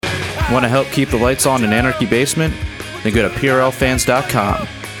Want to help keep the lights on in Anarchy Basement? Then go to PRLfans.com.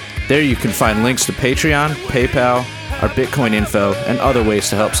 There you can find links to Patreon, PayPal, our Bitcoin info, and other ways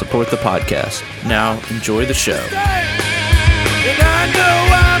to help support the podcast. Now, enjoy the show. And I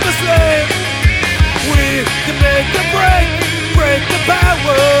know I'm a slave. We can make the break the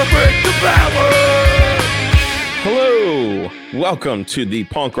power, break the power. Hello, welcome to the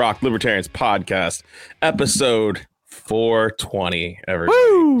Punk Rock Libertarians podcast, episode 420.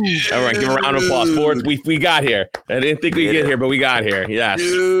 Everyone, give a round of applause. We got here. I didn't think we'd get here, but we got here. Yes,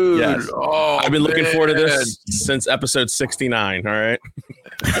 Dude. yes. Oh, I've been looking forward to this since episode 69. All right,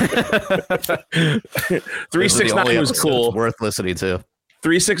 369 was cool. Worth listening to.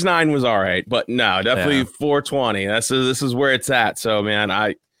 369 was all right, but no, definitely 420. This is where it's at. So, man,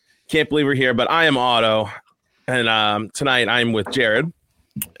 I can't believe we're here, but I am Otto, and tonight I'm with Jared.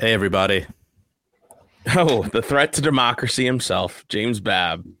 Hey, everybody. Oh, the threat to democracy himself, James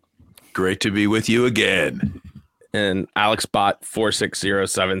Babb. Great to be with you again. And Alex Bot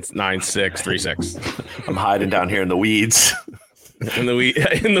 460-79636. I'm hiding down here in the weeds. in the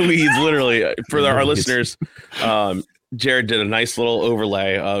weeds, literally. For our listeners, Jared did a nice little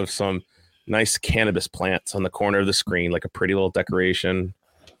overlay of some nice cannabis plants on the corner of the screen, like a pretty little decoration.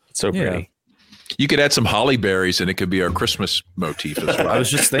 It's so pretty. You could add some holly berries and it could be our Christmas motif as well. I was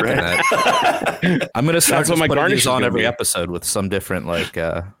just thinking that. I'm going to start what my putting garnish these is on gonna every be. episode with some different,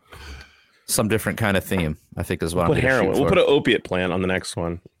 some different kind of theme. I think is what Put I'm going to heroin. shoot We'll for. put an opiate plant on the next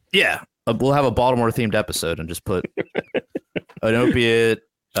one. Yeah. We'll have a Baltimore themed episode and just put an opiate,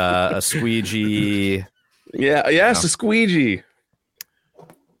 a squeegee, Yeah, yes, a squeegee.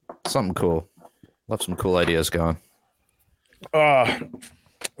 something cool. We'll have some cool ideas going.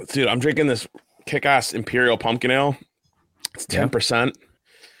 Dude, I'm drinking this kick-ass Imperial Pumpkin Ale. It's 10%.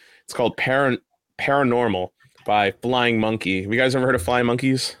 It's called Paranormal by Flying Monkey. Have you guys ever heard of Flying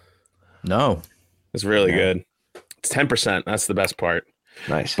Monkeys? No. It's really good. It's 10%. That's the best part.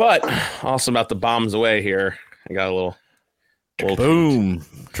 Nice. But also about the bombs away here. I got a little Boom.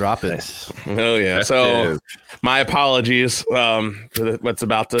 Drop it. Oh yeah. So my apologies for what's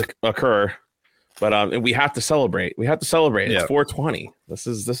about to occur. But we have to celebrate. It's 420. This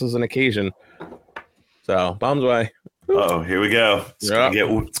is an occasion. So bombs away. Oh, here we go. It's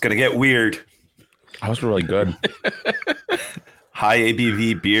gonna get weird. That was really good. High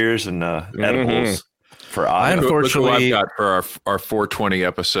ABV beers and edibles for I Otto. Look who I've unfortunately. got for our 420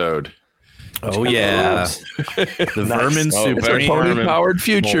 episode. Oh, yeah. The Vermin Oh, It's very a Supreme. Vermin. powered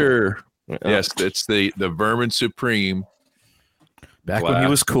future. Yeah. Yes, it's the Vermin Supreme. Back when he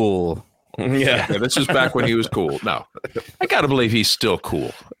was cool. Yeah. Yeah, this is back when he was cool. No, I gotta believe he's still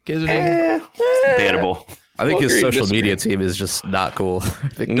cool. Isn't he? Debatable. I think his agree to social disagree. media team is just not cool. I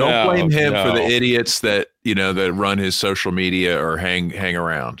think Don't blame him for the no. idiots that that run his social media or hang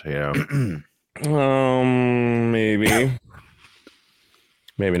around. Maybe.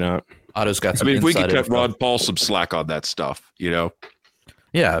 Maybe not. Otto's got I some mean, if we could inside cut info. Ron Paul some slack on that stuff, Yeah,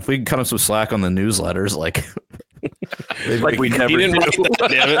 if we can cut him some slack on the newsletters, like Like we never He didn't do. write that,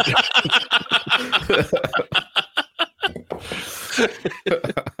 damn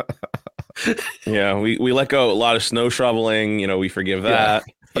it. Yeah, we let go a lot of snow shoveling. We forgive that.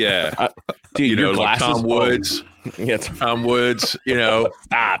 yeah. Dude, your Like glasses. Tom Woods. Yeah, Tom Woods,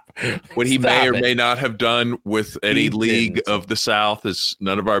 stop. what he may or Stop it. may not have done with any He league didn't. of the South is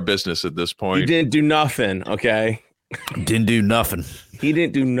none of our business at this He point. didn't do nothing. Okay, didn't do nothing. he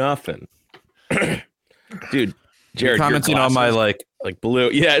didn't do nothing. Dude, You're Jared, commenting on my like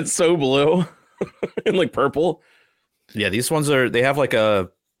blue. Yeah, it's so blue and like purple. Yeah, these ones they have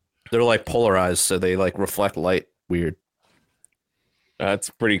they're like polarized, so they like reflect light weird.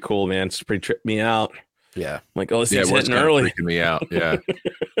 That's pretty cool, man. It's pretty tripped me out. Yeah. I'm like, oh, this Yeah, is it was hitting kind of early. freaking me out. Yeah.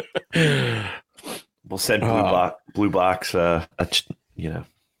 We'll send Blue Box. We'll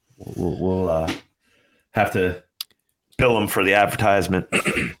have to bill them for the advertisement.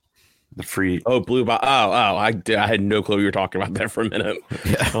 The free. Oh, blue box. I had no clue you were talking about that for a minute.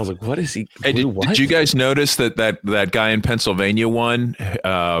 Yeah. I was like, what is he? Hey, did you guys notice that guy in Pennsylvania won?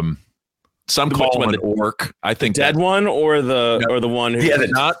 Some Which call one? him an orc. I think dead one or the one who?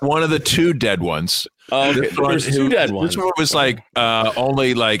 not one of the two dead ones. Oh, okay. This one There's two dead ones. This one was like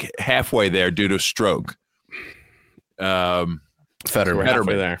only like halfway there due to stroke. Fetterman.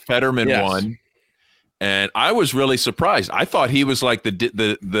 halfway there. Fetterman Yes. won, and I was really surprised. I thought he was like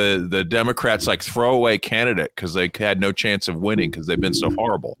the Democrats' like throwaway candidate because they had no chance of winning because they've been so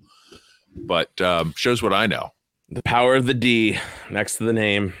horrible. But shows what I know. The power of the D next to the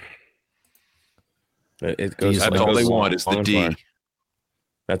name. It goes. D's That's it all goes they long- want is the long and D. far.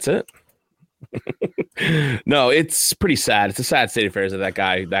 That's it. No, it's pretty sad. It's a sad state of affairs that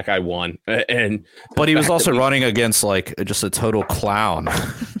guy won, and But he was also running against like just a total clown.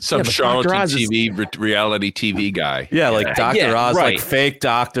 Some Yeah, but charlatan Dr. Oz is- reality TV guy. Yeah, like Dr. Yeah, Oz, right. like fake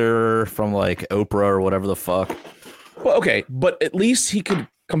doctor from like Oprah or whatever the fuck. well, okay, but at least he could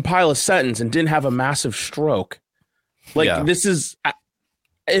compile a sentence and didn't have a massive stroke. Like Yeah. this is,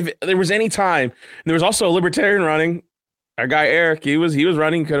 if there was any time, and there was also a libertarian running. Our guy Eric, he was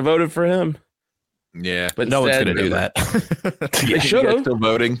running. Could have voted for him, Yeah. but No one's instead- gonna do that. They should have. Still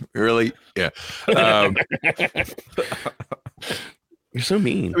voting? Really? Yeah. You're so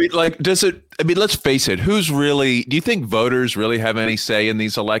mean. I mean, like, let's face it. Do you think voters really have any say in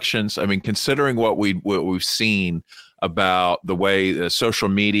these elections? I mean, considering what we've seen about the way social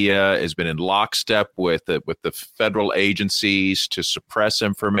media has been in lockstep with the federal agencies to suppress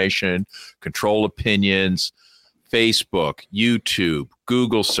information, control opinions, Facebook, YouTube,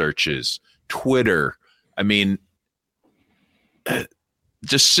 Google searches, Twitter. I mean,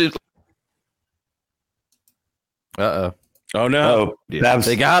 just Uh-oh. Oh no! Oh, Babs.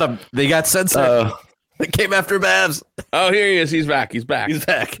 They got him. They got censored. They came after Babs. Oh, here he is. He's back. He's back. He's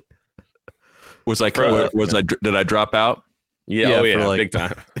back. did I drop out? Yeah. Yeah, Oh for yeah. like- Big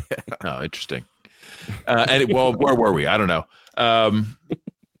time. Oh, interesting. Where were we? I don't know. You're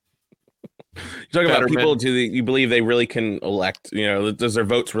talking about Fetterman. people. You believe they really can elect? You know, does their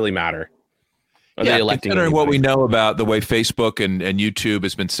votes really matter? Are they electing? considering what we anybody? know about the way Facebook and YouTube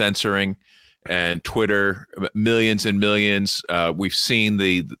has been censoring, and Twitter, millions and millions. We've seen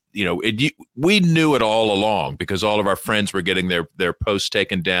we knew it all along because all of our friends were getting their posts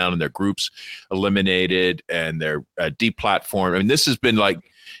taken down and their groups eliminated and their deplatformed. I mean, this has been like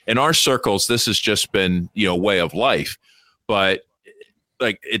in our circles. This has just been way of life, but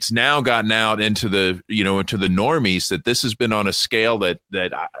like it's now gotten out into the normies that this has been on a scale that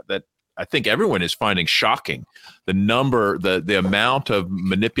I think everyone is finding shocking. The amount of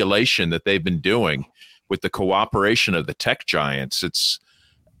manipulation that they've been doing with the cooperation of the tech giants,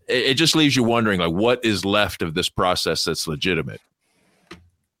 it just leaves you wondering, like, what is left of this process that's legitimate?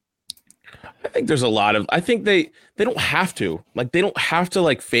 I think there's a lot of. I think they don't have to. Like they don't have to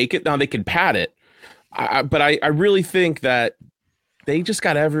like fake it. Now they can pad it, but I really think that they just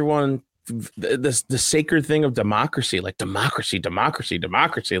got everyone. The sacred thing of democracy, like democracy,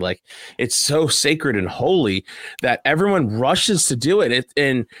 like it's so sacred and holy that everyone rushes to do it.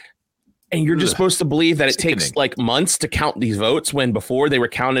 And you're just supposed to believe that it takes Sickening. like months to count these votes when before they were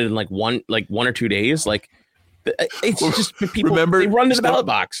counted in like one or 2 days. Like it's just people. Remember, they run to the ballot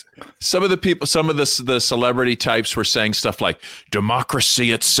box. Some of the celebrity types were saying stuff like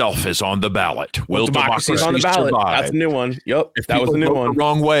democracy itself is on the ballot. Will democracy Democracy's on the ballot. survive? That's a new one. Yep, If that was a new people vote one. the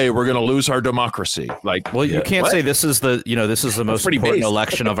wrong way, we're going to lose our democracy. Like, Well, you can't what? say this is the most pretty important based.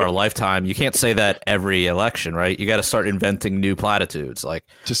 election of our lifetime. You can't say that every election, right? You got to start inventing new platitudes like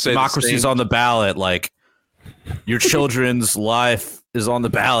To say the democracy's same- on the ballot, like your children's life is on the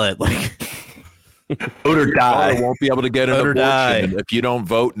ballot, like Vote or die. Father won't be able to get an Vote or die. abortion if you don't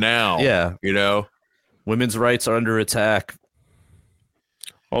vote now. Yeah. Women's rights are under attack.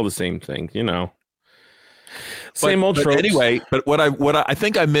 All the same thing, Same old But tropes. anyway, but what I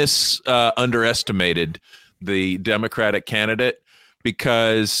think I underestimated the Democratic candidate,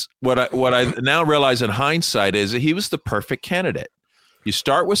 because what I now realize in hindsight is that he was the perfect candidate. You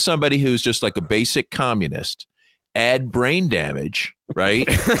start with somebody who's just like a basic communist, add brain damage, right?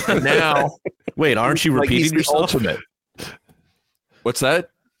 Now, Wait, aren't you like, he's repeating the yourself? ultimate. What's that?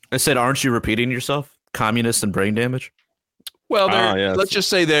 I said, aren't you repeating yourself? Communist and brain damage? Well, yes. let's just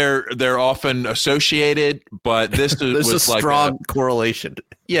say they're often associated, but this There's a was like strong correlation.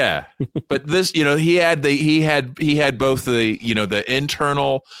 yeah. But this, he had both the the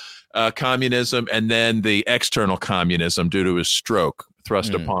internal communism and then the external communism due to his stroke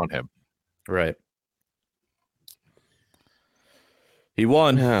thrust upon him. Right. He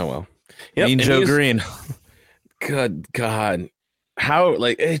won. Oh well. Yep, Mean and Joe he's- Green. Good God. How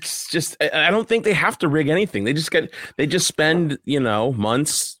it's just I don't think they have to rig anything. They just spend,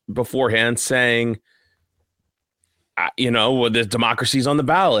 months beforehand saying well, the democracy's on the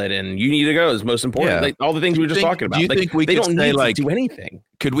ballot and you need to go is most important. Yeah. Like, all the things we were just talking about. Do you Like, think we they could don't say, need like, to do anything?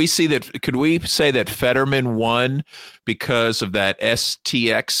 Could we say that Fetterman won because of that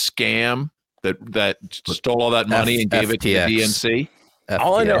STX scam that stole all that money and gave it to the FTX. DNC?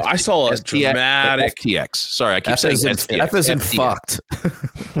 All I know, I saw a STX, dramatic. FTX. Sorry, I keep F saying as in, STX. F as in FTX. fucked.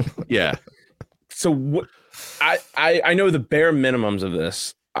 Yeah. So what? I know the bare minimums of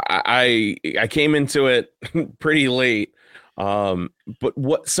this. I came into it pretty late. But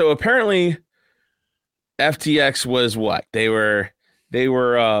what? So apparently, FTX was what they were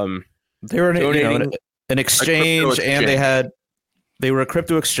They were Donating- an exchange, and they were a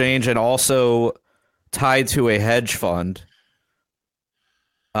crypto exchange and also tied to a hedge fund.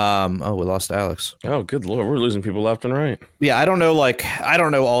 We lost Alex. Oh, good Lord. We're losing people left and right. Yeah, I don't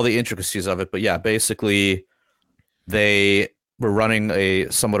know all the intricacies of it, but yeah, basically they were running a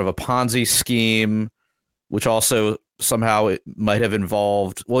somewhat of a Ponzi scheme, which also somehow it might have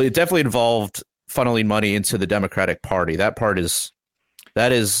involved, well, it definitely involved funneling money into the Democratic Party. That is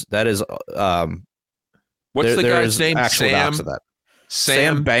What's the there guy's is name? actual docs of that.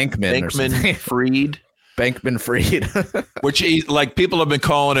 Sam Bankman or something. Fried. Bankman-Fried. Which he, like, people have been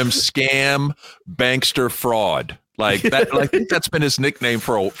calling him Scam Bankster Fraud. Like that, I think that's been his nickname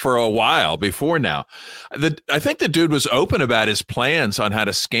for a while before now. I think the dude was open about his plans on how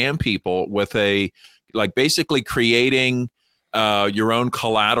to scam people with basically creating your own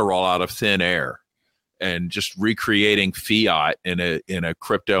collateral out of thin air and just recreating fiat in a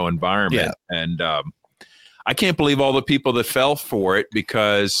crypto environment. Yeah. And I can't believe all the people that fell for it,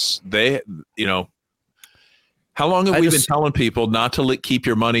 because they, how long have we been telling people not to keep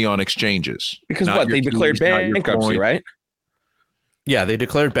your money on exchanges? Because they declared bankruptcy, right? Yeah, they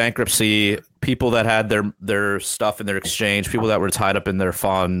declared bankruptcy. People that had their stuff in their exchange, people that were tied up in their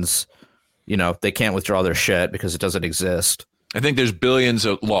funds, they can't withdraw their shit because it doesn't exist. I think there's billions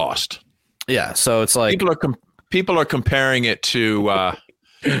lost. Yeah, so it's like people are comparing it to.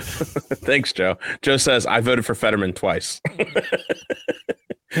 Thanks, Joe. Joe says I voted for Fetterman twice.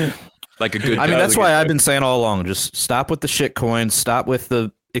 Like a good. I mean, that's why I've been saying all along: just stop with the shit coins, stop with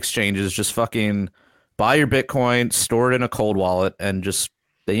the exchanges, just fucking buy your Bitcoin, store it in a cold wallet, and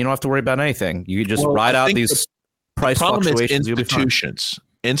then you don't have to worry about anything. You just ride out these price fluctuations. Institutions,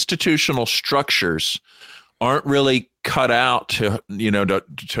 institutional structures aren't really cut out to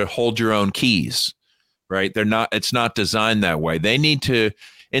hold your own keys, right? They're not. It's not designed that way.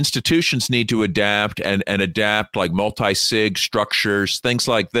 Institutions need to adapt and adapt, like multi-sig structures, things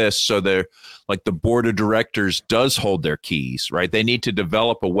like this. So they're like, the board of directors does hold their keys, right? They need to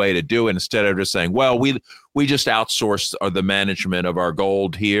develop a way to do it instead of just saying, well, we just outsource the management of our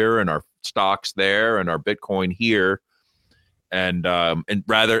gold here and our stocks there and our Bitcoin here. And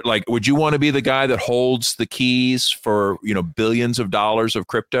rather, like, would you want to be the guy that holds the keys for, billions of dollars of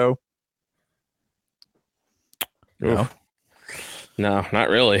crypto? No. No, not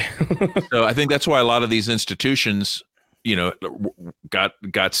really. So I think that's why a lot of these institutions,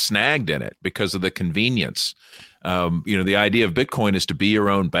 got snagged in it because of the convenience. The idea of Bitcoin is to be your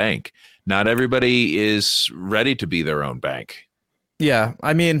own bank. Not everybody is ready to be their own bank. Yeah,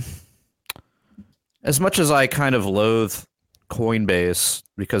 I mean, as much as I kind of loathe Coinbase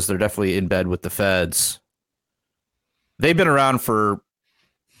because they're definitely in bed with the feds, they've been around for,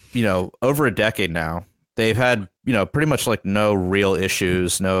 over a decade now. They've had, pretty much like no real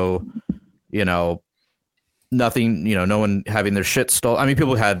issues, no, nothing, no one having their shit stolen. I mean,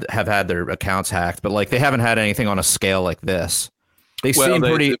 people have had their accounts hacked, but like they haven't had anything on a scale like this. They seem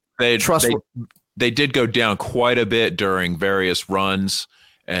pretty trustworthy. They did go down quite a bit during various runs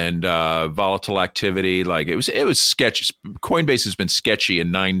and volatile activity. Like it was sketchy. Coinbase has been sketchy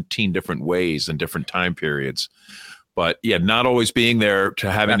in 19 different ways in different time periods. But yeah, not always being there to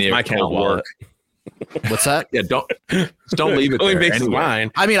having the account work. What's that? Yeah, don't leave it there. Anyway.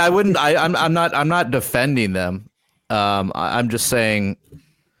 I mean, I wouldn't. I'm not defending them. I'm just saying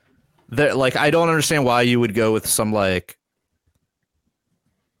that, like, I don't understand why you would go with some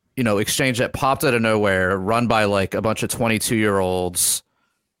exchange that popped out of nowhere, run by like a bunch of 22-year-olds,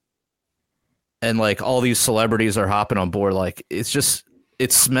 and like all these celebrities are hopping on board. Like, it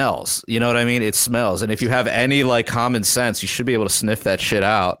smells. You know what I mean? It smells. And if you have any like common sense, you should be able to sniff that shit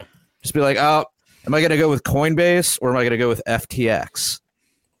out. Just be like, oh. Am I going to go with Coinbase or am I going to go with FTX?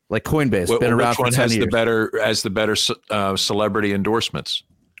 Like Coinbase, been around for 10 years. Which one has the better celebrity endorsements?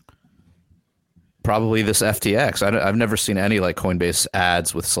 Probably this FTX. I've never seen any like Coinbase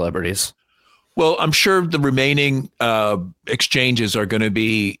ads with celebrities. Well, I'm sure the remaining exchanges are going to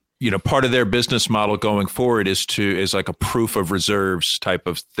be, part of their business model going forward is like a proof of reserves type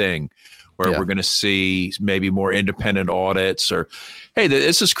of thing. Where we're going to see maybe more independent audits, or, hey,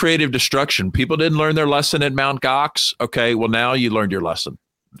 this is creative destruction. People didn't learn their lesson at Mt. Gox. Okay, well, now you learned your lesson.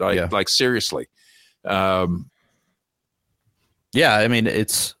 Like seriously. Yeah, I mean,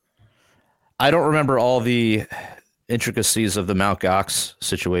 I don't remember all the intricacies of the Mt. Gox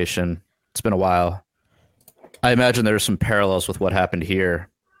situation. It's been a while. I imagine there's some parallels with what happened here.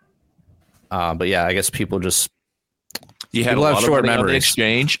 But yeah, I guess people just... You had a lot of short memories on the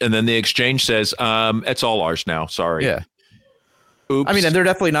exchange, and then the exchange says, "It's all ours now." Sorry. Yeah. Oops. I mean, and they're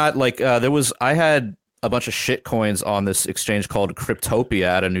definitely not like I had a bunch of shit coins on this exchange called Cryptopia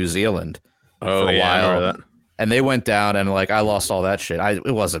out of New Zealand Oh, for a yeah, I remember while. that. And they went down and like I lost all that shit.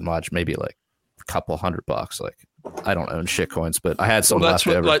 It wasn't much, maybe like a couple $100. Like I don't own shit coins, but I had some Well, that's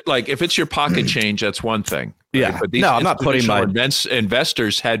left what, over. like if it's your pocket change, that's one thing. Yeah. But these No, I'm not putting my-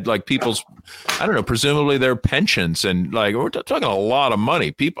 investors had like people's, I don't know, presumably their pensions and like we're talking a lot of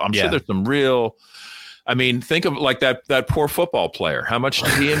money. People, I'm sure Yeah. there's some real. I mean, think of like that poor football player. How much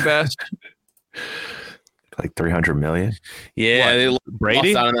did he invest? Like 300 million. Yeah, What, they lost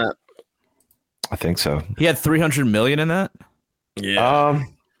Brady? out on that. I think so. He had 300 million in that. Yeah.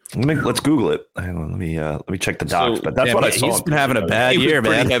 Let's Google it. Hang on, let me check the docs. So- but that's Yeah, what I he's saw. been having a bad He was year,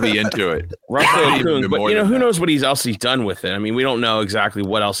 pretty man. heavy into it. Russell Even Coons, but more you know, than who that. knows what he's done with it. I mean, we don't know exactly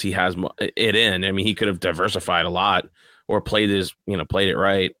what else he has it in. I mean, he could have diversified a lot or played it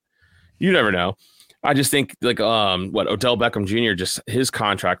right. You never know. I just think like Odell Beckham Jr. just his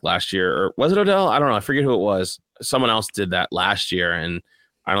contract last year, or was it Odell? I don't know. I forget who it was. Someone else did that last year, and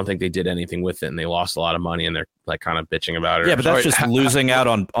I don't think they did anything with it, and they lost a lot of money, and they're like kind of bitching about it. Yeah, but that's Sorry. just losing out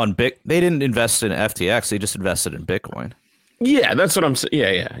on Bit. They didn't invest in FTX. They just invested in Bitcoin. Yeah, that's what I'm saying.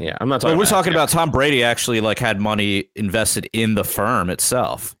 Yeah. I'm not talking. But we're talking FTX. about Tom Brady actually like had money invested in the firm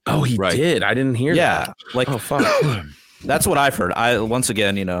itself. Oh, he Right. did. I didn't hear Yeah, that. like Oh, fuck. that's what I've heard. Once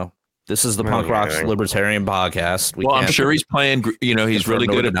again, this is the Punk Rocks Okay. Libertarian podcast. Well, I'm can't- sure he's playing. He's really Confirm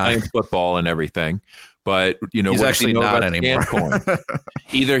or good at deny. playing football and everything. But he's what does actually he know not about anymore. scam coin?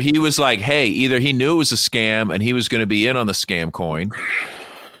 Either he was like, hey, either he knew it was a scam and he was going to be in on the scam coin,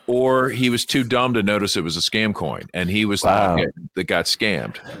 or he was too dumb to notice it was a scam coin and he was Wow. the that got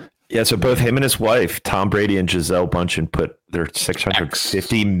scammed. Yeah, so both him and his wife, Tom Brady and Giselle Bundchen, put their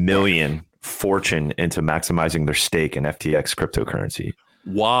 $650 million fortune into maximizing their stake in FTX cryptocurrency.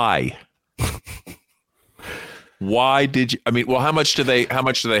 Why? Why did you? I mean, well, how much do they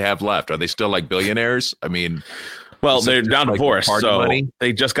have left? Are they still like billionaires? I mean, Well, Is it they're just now like divorced, party so money?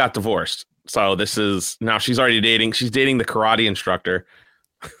 they just got divorced. So this is now she's already dating. She's dating the karate instructor,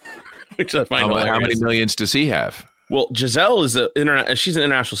 which I find how many hilarious. millions does he have? Well, Giselle is she's an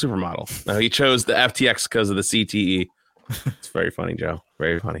international supermodel. He chose the FTX because of the CTE. It's very funny, Joe.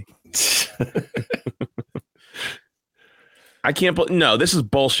 Very funny. I can't. No, this is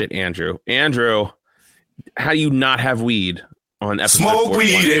bullshit, Andrew. Andrew, how do you not have weed on episode? Smoke 41?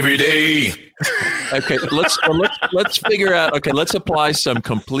 weed every day. Okay, let's figure out. Okay, let's apply some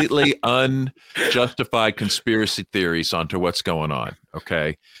completely unjustified conspiracy theories onto what's going on.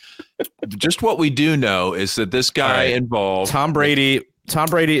 Okay, just what we do know is that this guy All right. involved. Tom Brady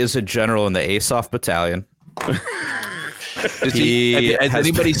is a general in the ASOF battalion. Has he has has-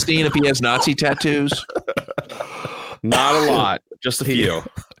 anybody seen if he has Nazi tattoos? Not a lot, just a few.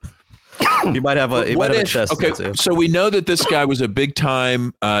 He might have a What if- chest okay, tattoo. so we know that this guy was a big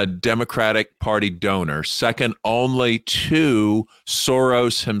time Democratic Party donor, second only to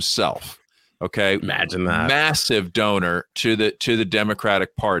Soros himself. Okay, Imagine that. massive donor to the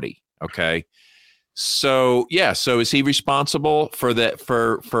Democratic Party. Okay, so yeah, so is he responsible for that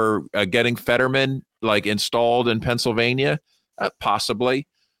for getting Fetterman like installed in Pennsylvania? Possibly.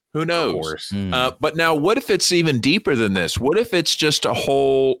 Who knows? Of course. Hmm. But now, what if it's even deeper than this? What if it's just a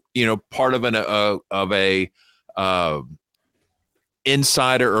whole, part of a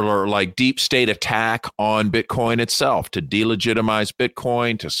insider or like deep state attack on Bitcoin itself to delegitimize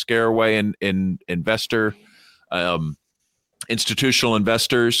Bitcoin, to scare away in investor, institutional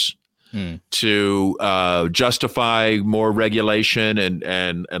investors, to justify more regulation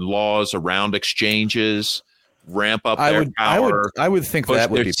and laws around exchanges, ramp up their power. I would think push that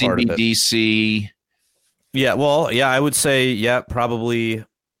would their be part of it. CBDC. Yeah, well, yeah, I would say, probably,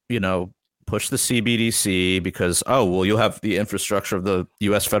 push the CBDC because, you'll have the infrastructure of the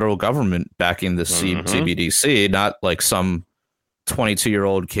U.S. federal government backing the CBDC, not like some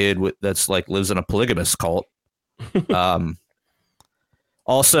 22-year-old kid that's like lives in a polygamous cult.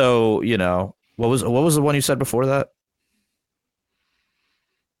 Also, what was the one you said before that?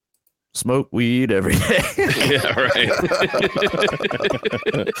 Smoke weed every day. Yeah, right.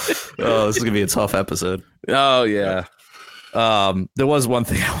 Oh, this is gonna be a tough episode. Oh yeah. There was one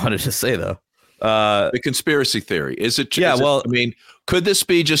thing I wanted to say though. The conspiracy theory is it? Yeah, is it- well- I mean, could this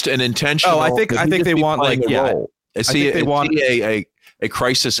be just an intentional? Oh, I think could he just they be want, playing like, a yeah, role? Is I he, think they is want- he a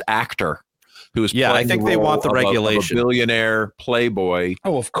crisis actor who is? Yeah, I playing think they role want the of a regulation. billionaire playboy.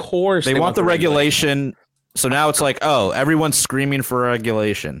 Oh, of course. they want the regulation. So now it's like, everyone's screaming for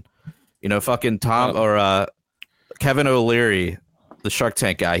regulation. Fucking Tom or Kevin O'Leary, the Shark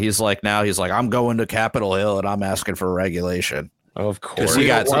Tank guy. He's like, I'm going to Capitol Hill and I'm asking for regulation. Of Because course. he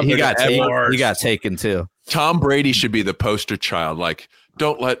got don't want them to taken too. Tom Brady should be the poster child. Like,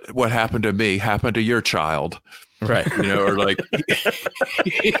 don't let what happened to me happen to your child. Right. You know, or like,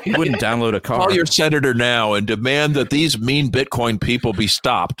 You wouldn't download a car. call your senator now and demand that these mean Bitcoin people be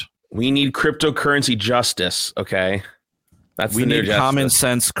stopped. We need cryptocurrency justice. Okay. That's We the new need common justice.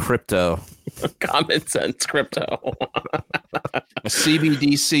 sense crypto. Common sense crypto. A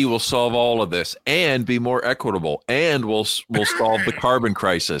CBDC will solve all of this and be more equitable, and will solve the carbon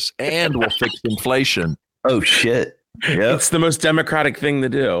crisis, and will fix inflation. Oh shit! Yeah, It's the most democratic thing to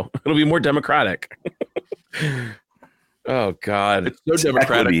do. It'll be more democratic. Oh God. It's so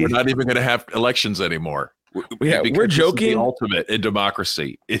democratic, equity. we're not even going to have elections anymore. Yeah, Because we're this is joking. the ultimate in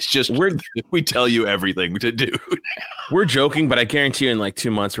democracy. It's just We're we tell you everything to do. we're joking, but I guarantee you in like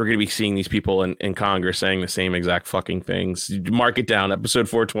 2 months we're going to be seeing these people in Congress saying the same exact fucking things. Mark it down, episode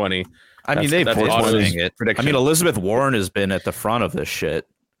 420. I mean, That's they've been Otto's saying it. prediction. I mean, Elizabeth Warren has been at the front of this shit,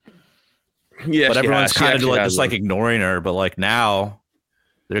 Yeah, but she everyone's has. She kind of actually like has just like them. ignoring her. But like now,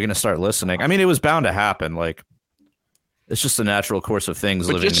 they're gonna start listening. I mean, it was bound to happen. Like, it's just a natural course of things.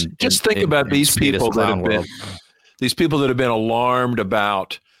 But living just think about in these Speedest people that clown have been world. these people that have been alarmed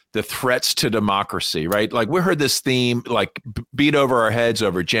about the threats to democracy, right? Like we heard this theme like beat over our heads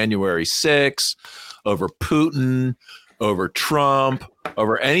over January 6th, over Putin, over Trump,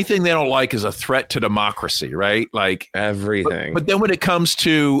 over anything they don't like is a threat to democracy, right? Like Everything. But then when it comes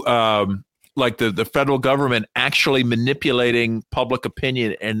to like the federal government actually manipulating public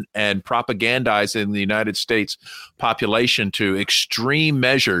opinion and propagandizing the United States population to extreme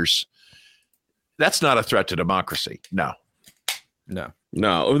measures, that's not a threat to democracy. No.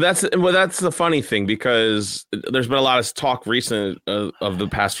 No, that's the funny thing, because there's been a lot of talk recent of the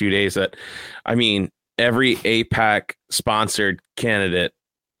past few days that, I mean, every APAC sponsored candidate,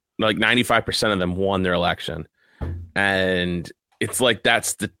 like 95% of them won their election, and it's like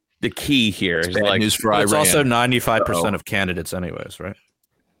that's the key here. Is Bad like news for But it's Iran. also 95% Uh-oh. of candidates, anyways, right?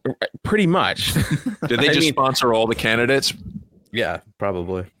 pretty much. Did they I just mean- sponsor all the candidates? Yeah,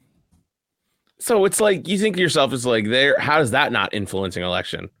 probably. So it's like you think to yourself, is like there. How is that not influencing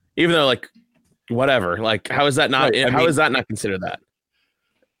election? Even though like whatever, like how is that not? Right, I how mean- is that not considered that?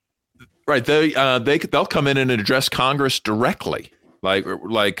 Right. They'll come in and address Congress directly. Like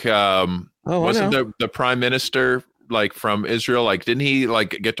wasn't the prime minister like from Israel? Like, didn't he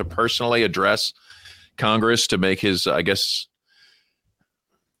like get to personally address Congress to make his, I guess,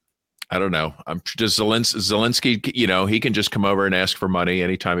 I don't know. Does Zelensky, you know, he can just come over and ask for money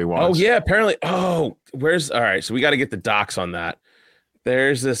anytime he Oh wants. yeah, apparently. Oh, where's all right? So we got to get the docs on that.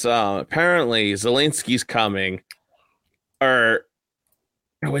 There's this. Apparently Zelensky's coming, or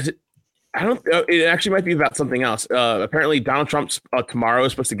was it? I don't. It actually might be about something else. Apparently Donald Trump tomorrow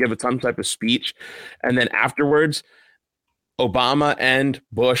is supposed to give some type of speech, and then afterwards, Obama and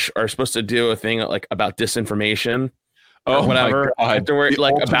Bush are supposed to do a thing like about disinformation. Oh, Or whatever. my God. Afterward, The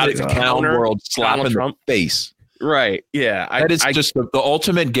like about ultimate to clown counter world slap Donald in Trump. the face. Right. Yeah. That is just the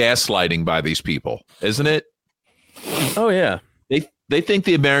ultimate gaslighting by these people, isn't it? Oh yeah. They think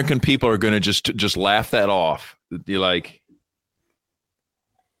the American people are going to just laugh that off. You're like,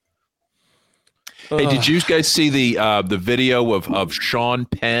 hey, did you guys see the video of Sean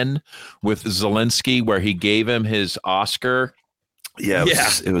Penn with Zelensky where he gave him his Oscar? yeah,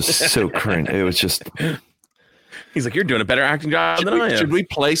 it was so cringe. It was just He's like, you're doing a better acting job than I am. Should we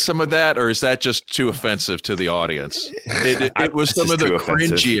play some of that, or is that just too offensive to the audience? It was It's some of just the too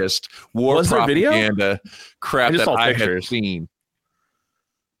offensive. cringiest war Was there video? propaganda crap I just that saw I have pictures. seen.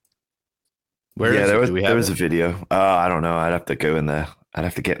 Where yeah, is it? there was Do we there have was it? a video. I don't know. I'd have to go in there. I'd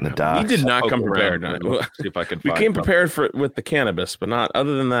have to get in the We docs. did not come Poke prepared. around. See if I can We find came something. prepared with the cannabis, but not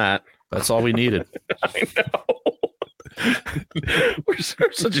other than that. That's all we needed. I know. We're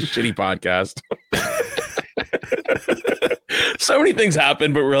such a shitty podcast. So many things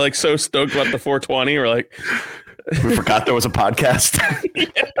happen, but we're like so stoked about the 420. We're like, We forgot there was a podcast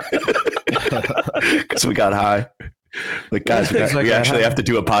because we got high. Like, guys, It's like we I actually have- have to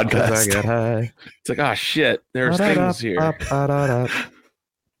do a podcast. it's like, oh shit, there's things here.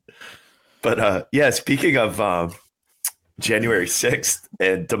 But yeah, speaking of January 6th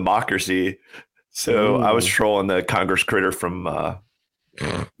and democracy, so I was trolling the Congress critter from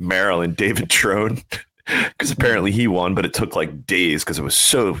Maryland, David Trone, because apparently he won, but it took like days because it was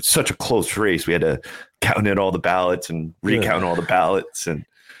such a close race. We had to count in all the ballots and recount all the ballots,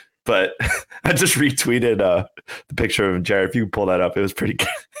 but I just retweeted the picture of Jared. If you can pull that up, it was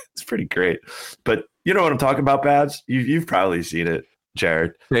it's pretty great. But you know what I'm talking about, Babs? You've probably seen it,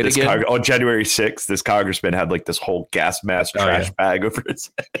 Jared. Say it This again. on January 6th, this congressman had like this whole gas mask Oh, trash yeah. bag over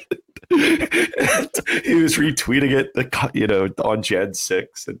his head. He was retweeting it, on Jan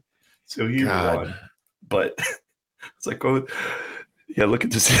 6th, and so he God. won. But it's like, oh, Yeah, look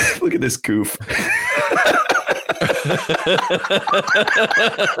at this. Look at this goof.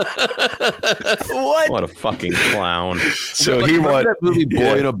 What a fucking clown. So he won that movie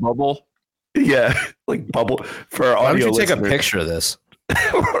Boy in a Bubble. Yeah, like bubble for our Why don't audio. you take a listener. picture of this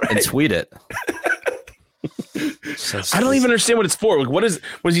and tweet it? I don't even understand what it's for. Like,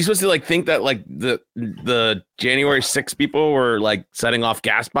 was he supposed to like think that like the January 6th people were like setting off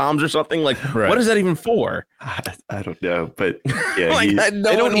gas bombs or something? Like, Right. What is that even for? I don't know, but yeah, Like, he- no They don't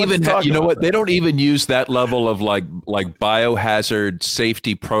one wants even, to talk you know about what? They don't even use that level of like biohazard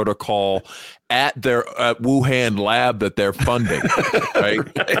safety protocol at their Wuhan lab that they're funding, right?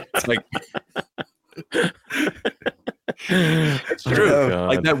 It's like it's true. Oh, God.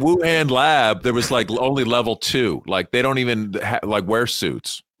 Like that Wuhan lab, there was like only level 2. Like they don't even like wear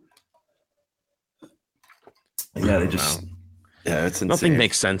suits. yeah, they just yeah, it's insane. Nothing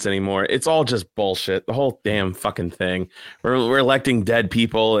makes sense anymore. It's all just bullshit. The whole damn fucking thing. We're electing dead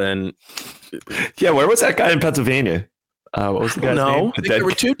people, and Yeah, where was that guy in Pennsylvania? What was the guy's No. name? I think there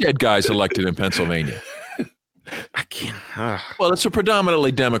were 2 dead guys elected in Pennsylvania. I can't. Well, it's a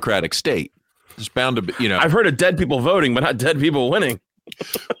predominantly Democratic state. It's bound to be, you know. I've heard of dead people voting, but not dead people winning.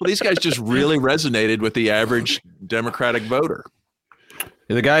 Well, these guys just really resonated with the average Democratic voter.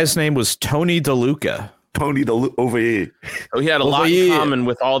 The guy's name was Tony DeLuca. Tony Over. So he had a Oh, lot in yeah. common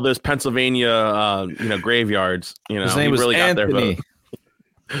with all those Pennsylvania, graveyards. You know, His name he was really got their Anthony.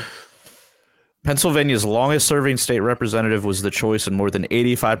 vote. Pennsylvania's longest serving state representative was the choice in more than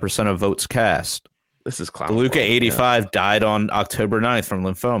 85% of votes cast. This is clown. DeLuca, world, 85, died on October 9th from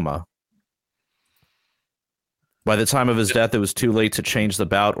lymphoma. By the time of his death, it was too late to change the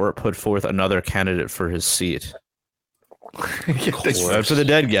ballot or put forth another candidate for his seat. Vote for the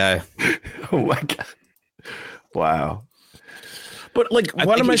dead guy. Oh my god! Wow. But like, I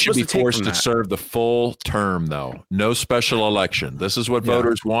what think am I he should supposed be to take forced from to that? serve the full term, though. No special election. This is what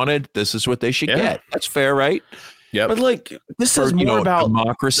voters wanted. This is what they should Yeah. get. That's fair, right? But like, this says For, more about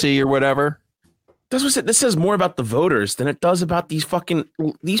democracy or whatever. that's what I said. This says more about the voters than it does about these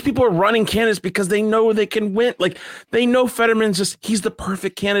people are running candidates because they know they can win. Like they know Fetterman's he's the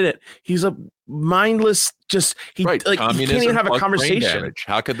perfect candidate. He's a mindless, he Right. like he can't even have a plus brain conversation. damage.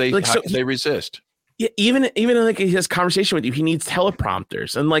 How could they? Like, how so could they resist? Yeah, even like he has conversation with you, he needs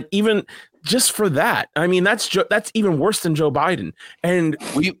teleprompters, and like even just for that, I mean that's even worse than Joe Biden. And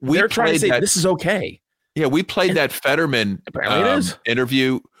We they're trying to played say that, this is okay. Yeah, we played that Fetterman Apparently it is.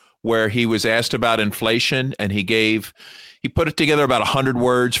 interview where he was asked about inflation, and he put it together about 100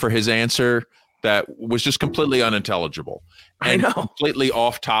 words for his answer that was just completely unintelligible I and know. completely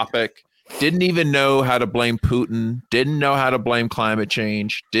off topic. Didn't even know how to blame Putin. Didn't know how to blame climate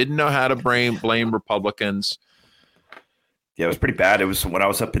change. Didn't know how to blame Republicans. Yeah, it was pretty bad. It was when I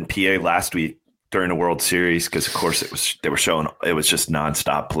was up in PA last week during the World Series, because of course it was just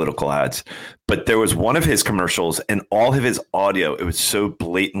nonstop political ads. But there was one of his commercials and all of his audio, it was so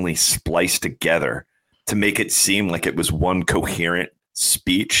blatantly spliced together to make it seem like it was one coherent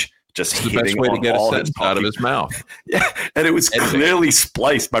speech. Just It's the best hitting way to on get a all sentence out of his mouth. Yeah, and it was clearly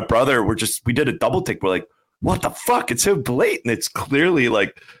spliced. My brother, we did a double take. We're like, what the fuck? It's so blatant. It's clearly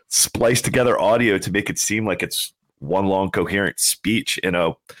like spliced together audio to make it seem like it's one long coherent speech.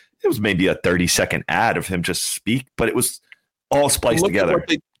 It was maybe a 30-second ad of him just speak, but it was all spliced together.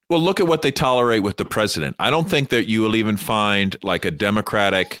 Look at what they tolerate with the president. I don't think that you will even find like a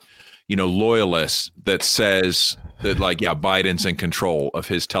Democratic, loyalist that says that like, yeah, Biden's in control of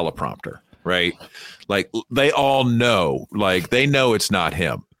his teleprompter, right? Like they all know, like they know it's not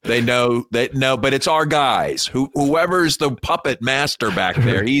him. They know, but it's our guys. Whoever's the puppet master back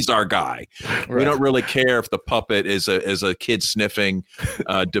there, he's our guy. Right. We don't really care if the puppet is a kid sniffing,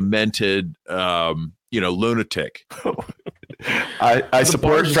 demented, lunatic. I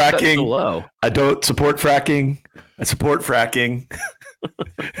support fracking. So low. I don't support fracking. I support fracking.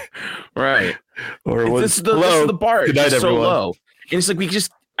 Right. Or this is the bar. It's just so everyone. low. And it's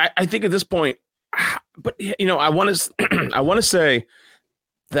like I think at this point, but I want to say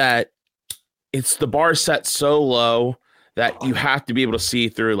that it's the bar set so low that you have to be able to see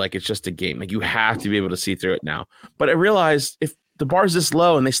through, like it's just a game. Like you have to be able to see through it now. But I realized if the bar's this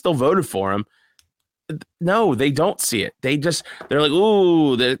low and they still voted for him, no, they don't see it. They're like,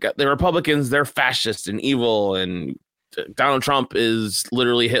 ooh, the Republicans, they're fascist and evil, and Donald Trump is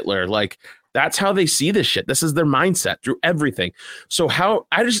literally Hitler. Like that's how they see this shit. This is their mindset through everything. So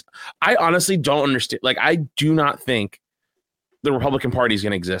I honestly don't understand. Like I do not think the Republican Party is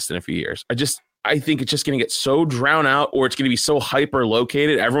going to exist in a few years. I think it's just going to get so drowned out, or it's going to be so hyper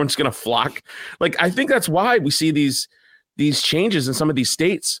located. Everyone's going to flock. Like, I think that's why we see these changes in some of these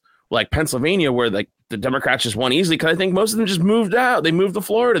states like Pennsylvania, where like the Democrats just won easily because I think most of them just moved out. They moved to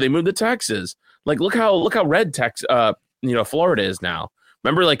Florida. They moved to Texas. Like, look how red Florida is now.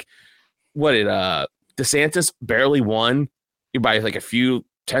 Remember, like, what did DeSantis barely won by like a few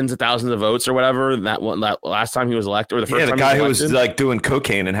tens of thousands of votes or whatever. That last time he was elected, or the first time the guy he was who was like doing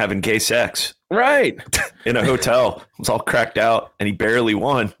cocaine and having gay sex, right, in a hotel. It was all cracked out, and he barely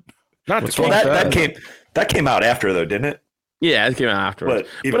won. Not well, that came out after though, didn't it? Yeah, it came out after.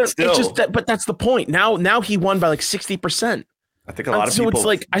 But that's the point. Now he won by like 60%. I think a lot of people. So it's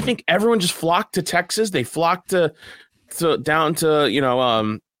like I think everyone just flocked to Texas. They flocked to down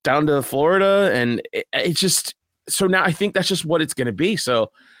to Florida, and it's just so now I think that's just what it's going to be.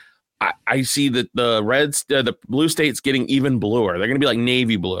 So I see that the blue states getting even bluer. They're going to be like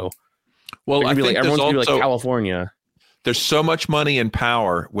navy blue. Well, I think like everyone's going to be like California. There's so much money and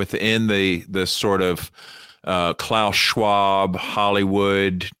power within the sort of Klaus Schwab,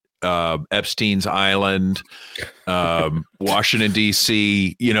 Hollywood, Epstein's Island, Washington,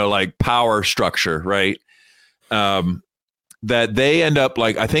 D.C., like power structure, right? That they end up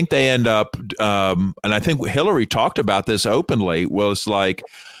and I think Hillary talked about this openly, was like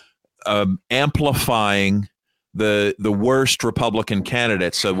amplifying the worst Republican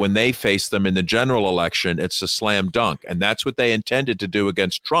candidates. So when they face them in the general election, it's a slam dunk. And that's what they intended to do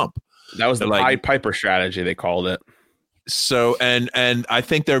against Trump. That was the Pied Piper strategy, they called it. So and I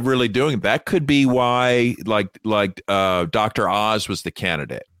think they're really doing it. That could be why Dr. Oz was the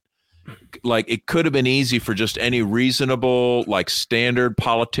candidate. Like, it could have been easy for just any reasonable, like, standard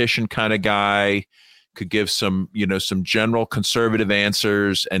politician kind of guy could give some general conservative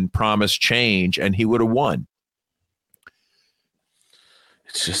answers and promise change, and he would have won.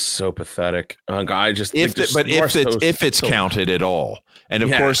 It's just so pathetic. I just if it's counted at all. And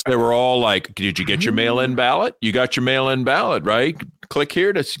of course, they were all like, "Did you get your mail-in ballot? You got your mail-in ballot, right? Click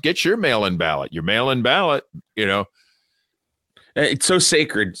here to get your mail-in ballot. Your mail-in ballot, It's so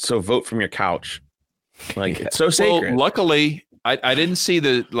sacred. So vote from your couch. Like, it's so sacred. Well, luckily, I didn't see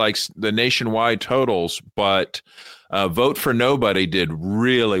the nationwide totals, but Vote for Nobody did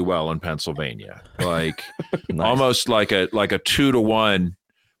really well in Pennsylvania. Like nice. Almost like a 2-to-1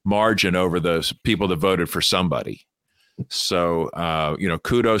 margin over those people that voted for somebody. So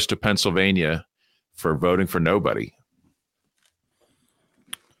kudos to Pennsylvania for voting for nobody.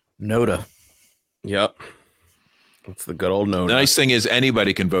 Noda. Yep. It's the good old Noda. The nice thing is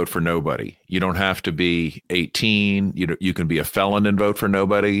anybody can vote for nobody. You don't have to be 18. You can be a felon and vote for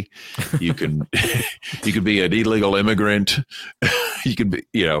nobody. You can be an illegal immigrant. You can be,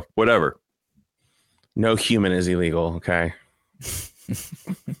 whatever. No human is illegal, okay?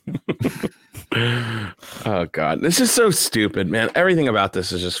 Oh God, this is so stupid, man. Everything about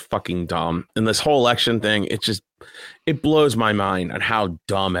this is just fucking dumb. And this whole election thing, it blows my mind on how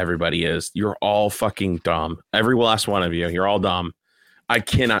dumb everybody is. You're all fucking dumb. Every last one of you. You're all dumb. I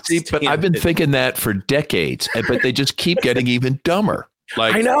cannot see, but I've been thinking that for decades, but they just keep getting even dumber.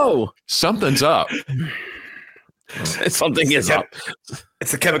 Like, I know something's up. Something is up.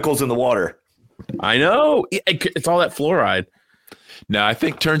 It's the chemicals in the water. I know. It's all that fluoride. Now, I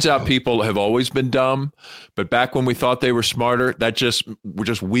think turns out people have always been dumb, but back when we thought they were smarter,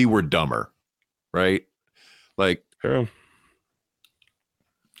 we were dumber, right? Like, sure.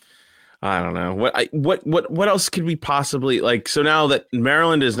 I don't know what else could we possibly like. So now that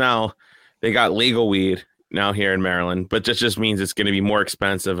Maryland they got legal weed now here in Maryland, but that just means it's going to be more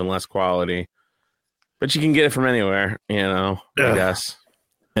expensive and less quality. But you can get it from anywhere, I guess,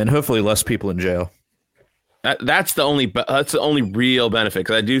 and hopefully less people in jail. That's the only real benefit,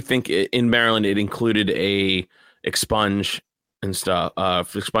 because I do think in Maryland it included a expunge and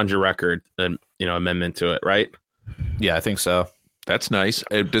stuff, expunge your record, and amendment to it, right? Yeah, I think so. That's nice.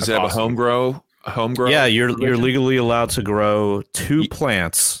 Does it have awesome. a home grow? Yeah, you're legally allowed to grow 2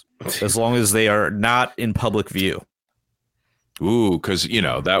 plants as long as they are not in public view. Ooh, because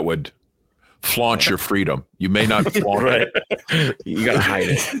that would flaunt your freedom. You may not flaunt it. You gotta hide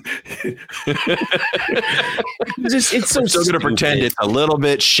it. It's so still gonna pretend it's a little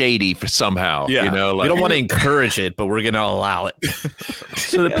bit shady for somehow. Yeah, we don't want to encourage it, but we're gonna allow it.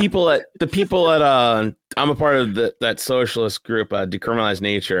 So the people at I'm a part of that socialist group, Decriminalize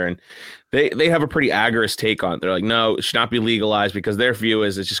Nature, and they have a pretty agorist take on it. They're like, no, it should not be legalized, because their view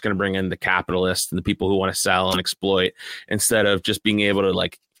is it's just going to bring in the capitalists and the people who want to sell and exploit, instead of just being able to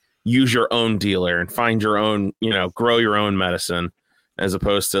like use your own dealer and find your own, grow your own medicine, as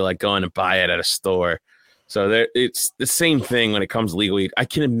opposed to like going and buy it at a store. So it's the same thing when it comes to legal weed. I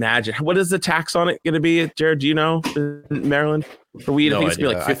can imagine. What is the tax on it going to be, Jared? Do you know, in Maryland for weed? No, I think it's be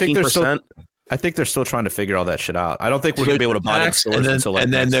like 15%. I think they're still trying to figure all that shit out. I don't think we're going to be able to buy it until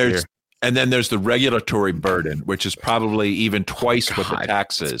and then there's year. And then there's the regulatory burden, which is probably even twice what the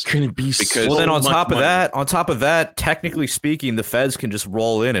tax is. It's going to be Because- Well, then on much top money. on top of that, technically speaking, the feds can just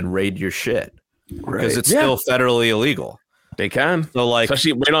roll in and raid your shit because it's Yeah. still federally illegal. They can. So like,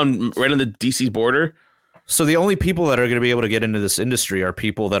 Especially right on the DC border. so the only people that are going to be able to get into this industry are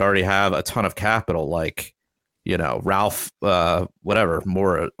people that already have a ton of capital, like, you know, Ralph, whatever,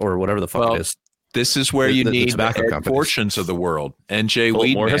 Moore, or whatever the fuck Well, it is. This is where The- you the need the tobacco Ed companies. Fortunes of the world. NJ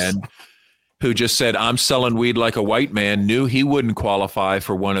Philip Morris. Weedman, who just said, I'm selling weed like a white man, knew he wouldn't qualify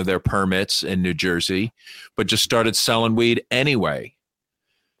for one of their permits in New Jersey, but just started selling weed anyway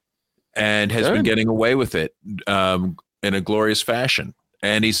and has been Good. getting away with it in a glorious fashion.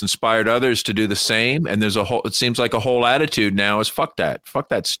 And he's inspired others to do the same. And there's it seems like a whole attitude now is fuck that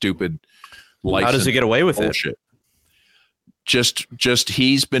stupid license. How does he get away with it? bullshit. Just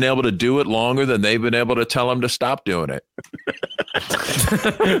he's been able to do it longer than they've been able to tell him to stop doing it.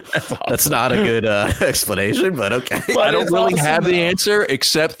 That's not a good explanation, but okay. But I don't it's really awesome, have the though. answer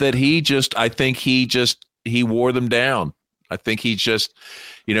except that I think he wore them down. I think he just,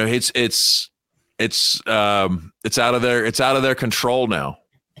 you know, it's out of their control now.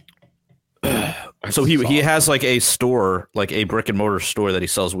 So he has like a store, like a brick and mortar store that he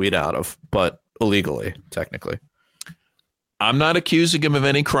sells weed out of, but illegally, technically. I'm not accusing him of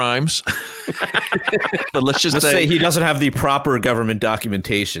any crimes, but let's just Let's say say he doesn't have the proper government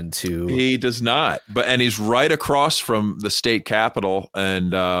documentation to. he does not. And he's right across from the state capitol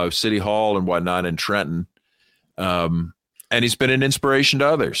and city hall and whatnot in Trenton. And he's been an inspiration to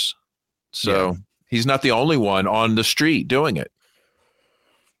others. So he's not the only one on the street doing it.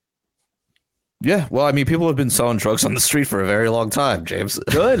 Yeah, well, I mean, people have been selling drugs on the street for a very long time, James.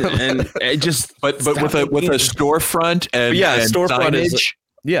 Good. And it just But with a storefront and Yeah, and storefront is- signage,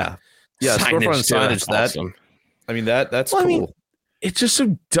 Yeah, storefront too, signage. that's That awesome. I mean, that's Well, I cool. mean, it's just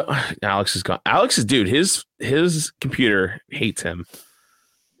so Alex is gone. Alex is dude. His computer hates him.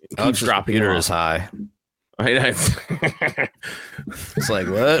 It keeps Alex's dropping computer him is off. high. Right? It's like,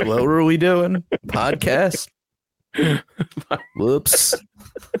 what were we doing? Podcast? Whoops.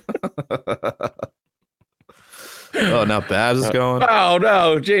 Oh, now Babs is going. Oh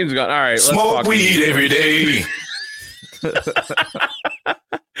no, James is gone. All right, let's Smoke talk weed every day.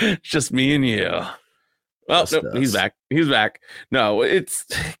 It's just me and you. Well, Just no, us. he's back. He's back. No, it's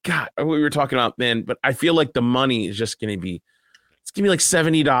God. We were talking about, man, but I feel like the money is just going to be. It's gonna be like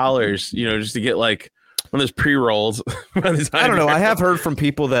 $70, you know, just to get like one of those pre-rolls. I don't know. I have heard from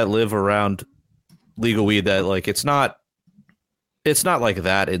people that live around legal weed that like it's not like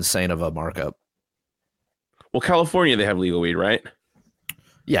that insane of a markup. Well, California, they have legal weed, right?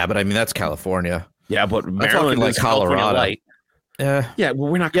 Yeah, but I mean that's California. Yeah, but talking Maryland like is California Colorado. light. Yeah. Yeah,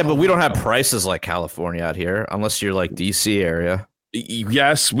 well, we're not. Yeah, but we don't have Colorado. prices like California out here, unless you're like DC area.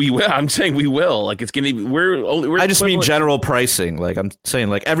 Yes, we will. I'm saying we will. Like it's gonna be. We're I just mean equivalent- general pricing. Like I'm saying,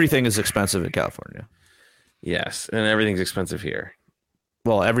 like everything is expensive in California. Yes, and everything's expensive here.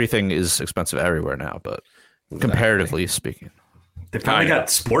 Well, everything is expensive everywhere now, but comparatively speaking. They finally Kinda. got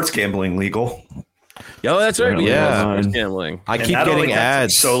sports gambling legal. Yeah, that's right. We Yeah. have sports gambling. I And keep that only getting got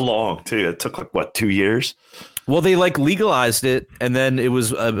ads. so long too. It took like what, 2 years? Well, they like legalized it, and then it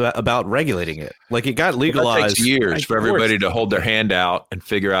was about regulating it. Like it got that legalized. takes years for Of course. everybody to hold their hand out and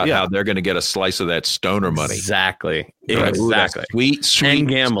figure out Yeah. how they're going to get a slice of that stoner money. Exactly. Ooh, that's Exactly. sweet And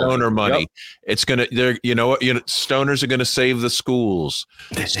gambling. stoner money. Yep. It's gonna. They're. You know what? Stoners are going to save the schools.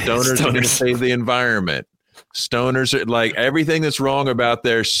 Stoners are going to save the environment. Stoners are like everything that's wrong about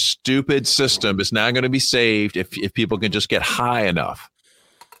their stupid system is now going to be saved if people can just get high enough.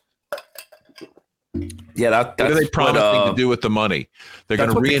 Yeah, What are they promising to do with the money? They're that's going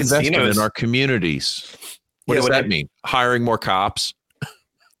to what the reinvest it casinos- in our communities. What Yeah, does when that they- mean? Hiring more cops?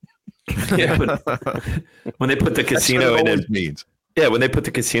 Yeah, but when they put the casino in, It means. yeah, when they put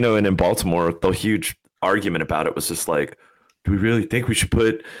the casino in Baltimore, the huge argument about it was just like, do we really think we should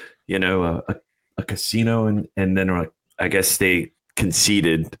put, you know, a casino in? And then like, I guess they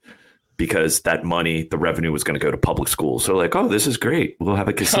conceded because that money, the revenue was going to go to public schools. So like, oh, this is great. We'll have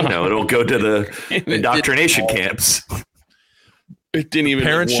a casino. It'll go to the indoctrination camps. It didn't even.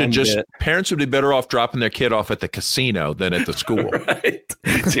 Parents one should just bit. parents would be better off dropping their kid off at the casino than at the school. Right?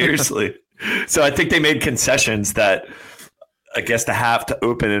 Seriously. So I think they made concessions that I guess to have to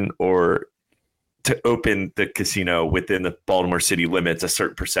open the casino within the Baltimore City limits, a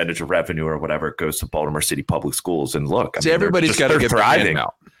certain percentage of revenue or whatever goes to Baltimore City public schools. And look, I See, mean, everybody's got to they're get their hand thriving.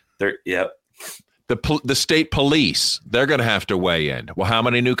 out. They're yep. The state police, they're going to have to weigh in. Well, how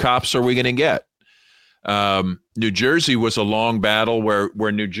many new cops are we going to get? New Jersey was a long battle where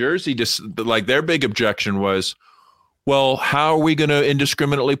New Jersey just like their big objection was, Well, how are we going to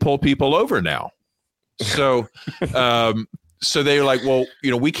indiscriminately pull people over now? So, so they're like, well,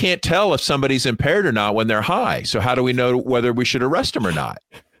 we can't tell if somebody's impaired or not when they're high. So how do we know whether we should arrest them or not?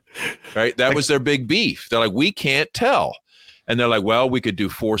 Right. That was their big beef. They're like, we can't tell. And they're like, well, we could do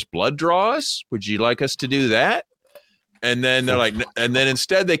forced blood draws. Would you like us to do that? And then they're like, and then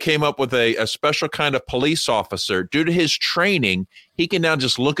instead they came up with a special kind of police officer. Due to his training, he can now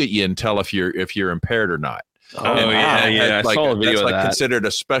just look at you and tell if you're impaired or not. Oh, yeah. I saw a video that's of like that. considered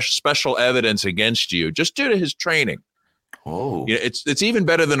a special evidence against you just due to his training. Oh, It's even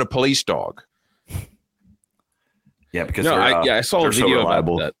better than a police dog. yeah, because I saw a they're so video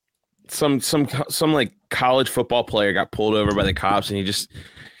reliable. about that. Some like college football player got pulled over by the cops, and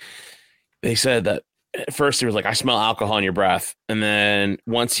they said that at first he was like, I smell alcohol in your breath, and then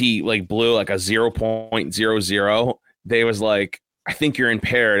once he like blew like a 0.00, they was like, I think you're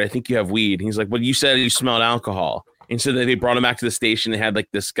impaired. I think you have weed. And he's like, well, you said you smelled alcohol. And so they brought him back to the station. They had like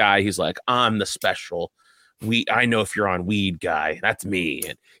this guy. He's like, I'm the special. I know if you're on weed guy. That's me.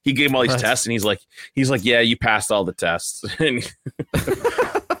 And he gave him all these tests, and he's like, yeah, you passed all the tests. And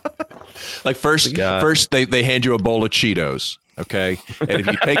like first they hand you a bowl of Cheetos. Okay. And if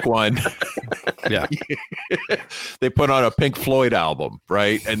you take one, Yeah. they put on a Pink Floyd album.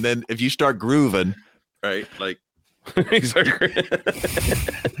 Right. And then if you start grooving, right, like,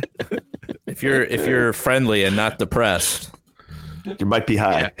 If you're friendly and not depressed. You might be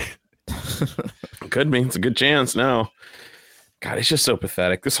high. could be. It's a good chance. No. God, it's just so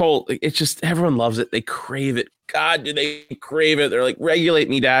pathetic. It's just, everyone loves it. They crave it. God, do they crave it? They're like, regulate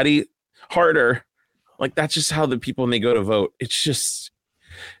me, daddy, harder. Like, that's just how the people, when they go to vote, it's just,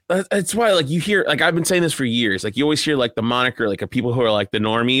 that's why, like, you hear, like, I've been saying this for years. Like, you always hear, like, the moniker, like, of people who are, like, the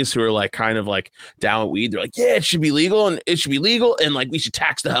normies who are, like, kind of, like, down with weed. They're like, yeah, it should be legal, and like, we should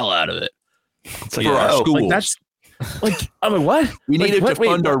tax the hell out of it. It's like, for our schools. Like, that's, like, I mean, what? We Like, needed what? to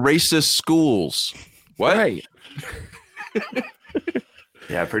fund our racist schools. What? Right.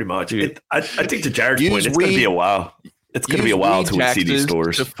 yeah, pretty much. Dude. I think to Jared's Use point, it's going to weed- be a while. It's going to be a Use while weed until we see these taxes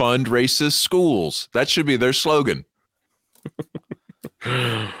stores. to fund racist schools. That should be their slogan.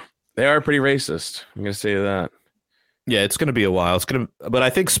 They are pretty racist. I'm going to say that. Yeah, it's going to be a while. But I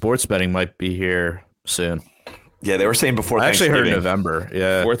think sports betting might be here soon. Yeah, they were saying before I actually heard Thanksgiving. November.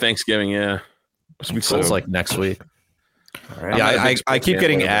 Yeah. Before Thanksgiving, yeah. So it's like next week. All right. Yeah, not a big I sports keep fan,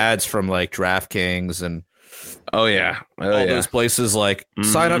 getting whatever. ads from like DraftKings and Oh, yeah. Oh, all yeah. those places like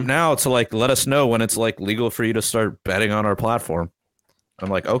sign up now to like let us know when it's like legal for you to start betting on our platform. I'm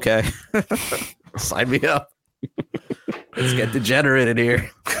like, okay, sign me up. Let's get degenerate in here.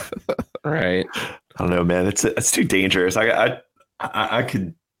 Right. I don't know, man. It's too dangerous. I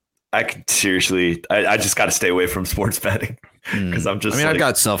could seriously. I just got to stay away from sports betting because I'm just. I mean, like, I've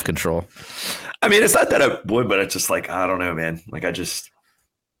got self-control. I mean, it's not that I would, but it's just like I don't know, man. Like I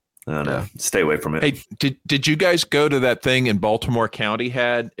don't know. Stay away from it. Hey, did you guys go to that thing in Baltimore County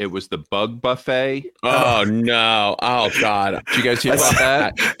had? It was the bug buffet. Oh, no. Oh, God. Did you guys hear about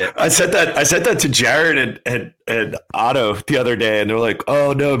that? I said that to Jared and Otto the other day, and they're like,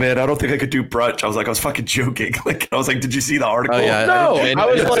 "Oh no, man, I don't think I could do brunch." I was like, I was fucking joking. Like I was like, "Did you see the article?" Oh yeah, No, I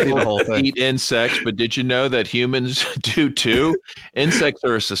was like- the whole thing. Eat insects, but did you know that humans do too? Insects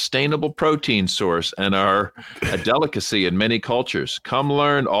are a sustainable protein source and are a delicacy in many cultures. Come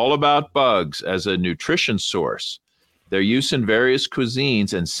learn all about bugs as a nutrition source, their use in various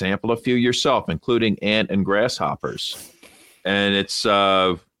cuisines, and sample a few yourself, including ant and grasshoppers. And it's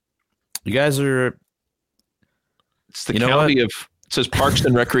You guys are. the You know county of. It says Parks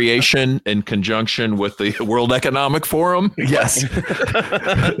and Recreation in conjunction with the World Economic Forum. Yes.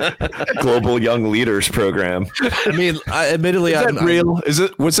 Global Young Leaders Program. I mean, admittedly, Is that real?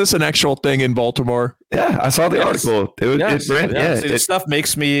 Was this an actual thing in Baltimore? Yeah, I saw the Yes. article. Yes. This stuff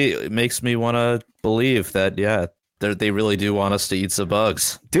makes me want to believe that they really do want us to eat some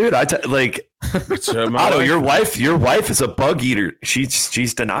bugs. dude. Otto, your wife is a bug eater.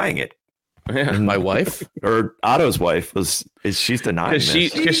 She's denying it. And my wife, Or Otto's wife she's denying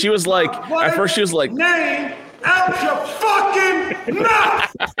this. Because she was like, at first she was like, Name out your fucking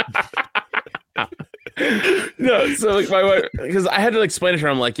mouth! no. So like my wife, because I had to explain it to her.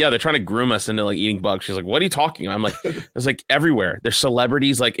 I'm like, yeah, they're trying to groom us into like eating bugs. She's like, what are you talking about? I'm like, it's like everywhere. There's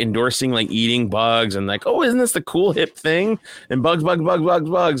celebrities like endorsing like eating bugs and like, oh, isn't this the cool hip thing? And bugs.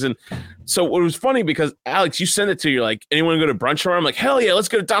 And so it was funny because Alex, you sent it to you're like, anyone go to brunch tomorrow? I'm like, hell yeah, let's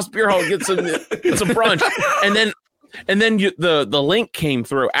go to Das Beer Hall and get some brunch. And then the link came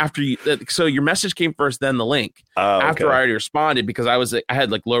through after you. So your message came first, then the link. Oh, okay. After I already responded because I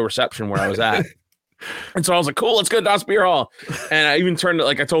had like low reception where I was at. And so I was like, cool, let's go to Das Beer Hall. And I even turned to,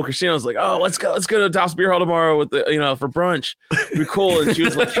 like, I told Christina, I was like, oh, let's go to Das Beer Hall tomorrow with the, for brunch. It'd be cool. And she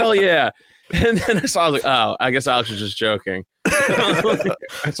was like, hell yeah. And then I was like, oh, I guess Alex was just joking.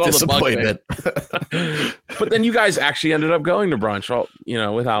 I saw Disappointment. The but then you guys actually ended up going to brunch,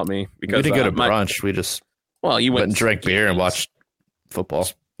 without me. Because We didn't go to brunch. We just you went and drank beer and watched football.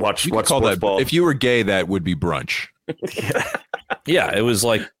 Watch You could call sports that, ball. if you were gay, that would be brunch. Yeah, it was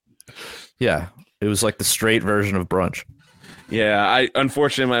like the straight version of brunch. Yeah,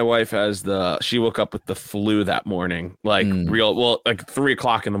 unfortunately my wife has she woke up with the flu that morning, like like 3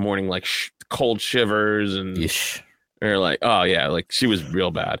 o'clock in the morning, like cold shivers and Yeesh. they're like, oh yeah, like she was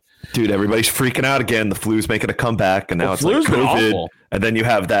real bad. Dude, everybody's freaking out again. The flu's making a comeback, and now it's like flu's been COVID. awful. And then you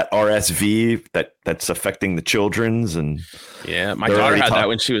have that RSV that's affecting the children's. And Yeah, my They're daughter already had that talk-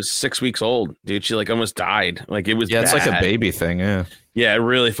 when she was 6 weeks old, dude. She like almost died. Like it was It's like a bad. baby thing. Yeah. Yeah, it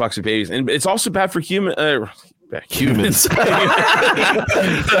really fucks with babies, and it's also bad for humans.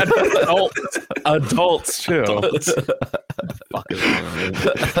 Adults too. Fuck is wrong with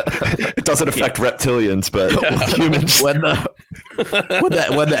me? it doesn't affect reptilians, but humans. when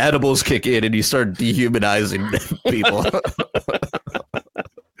the edibles kick in and you start dehumanizing people.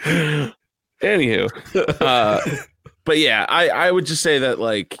 Anywho, but yeah, I would just say that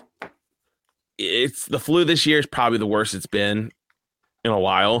like it's the flu this year is probably the worst it's been in a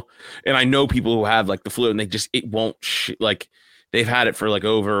while, and I know people who have like the flu and it won't like they've had it for like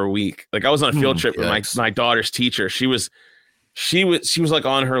over a week. Like I was on a field trip with my daughter's teacher. She was like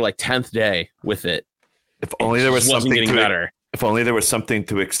on her like 10th day with it. If only there was wasn't something getting better. If only there was something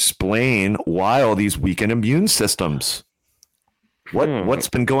to explain why all these weakened immune systems. What's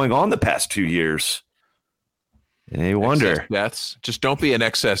been going on the past 2 years? And they wonder. Excess deaths. Just don't be an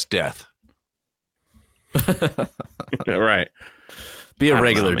excess death. Right. Be a I don't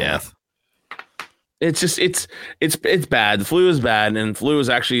regular know, man. death. It's just it's bad. The flu is bad, and flu is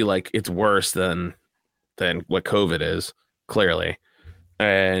actually like it's worse than what COVID is, clearly.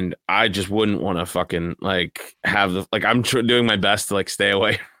 And I just wouldn't want to fucking like have the like I'm doing my best to like stay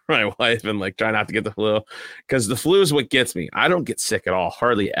away from my wife and like try not to get the flu, because the flu is what gets me. I don't get sick at all,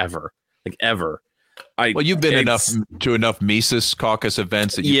 hardly ever, like ever. Well, you've been to enough Mises Caucus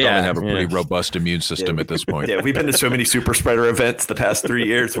events that you probably have a pretty robust immune system at this point. Yeah, we've been to so many super spreader events the past 3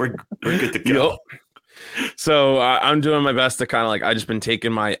 years. We're good to go. Yep. So I'm doing my best to kind of like I just been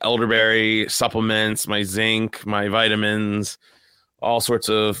taking my elderberry supplements, my zinc, my vitamins, all sorts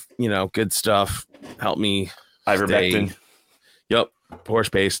of good stuff. Help me. Ivermectin. Yep. Horse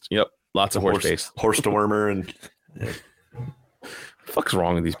paste. Yep. Lots of horse paste. Horse dewormer and. Fuck's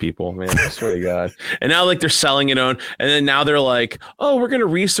wrong with these people, man? I swear to God. And now like they're selling it on, and then now they're like, oh, we're gonna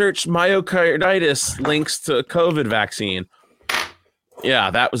research myocarditis links to COVID vaccine.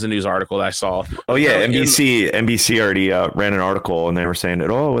 Yeah, that was a news article that I saw. Oh yeah, NBC already ran an article, and they were saying that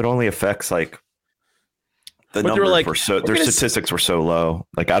it only affects like the numbers like, were so their statistics were so low.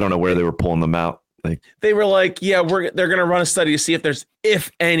 Like I don't know where they were pulling them out. Like they were like, yeah, they're gonna run a study to see if there's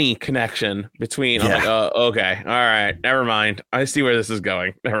any connection between. I'm like, okay, all right, never mind. I see where this is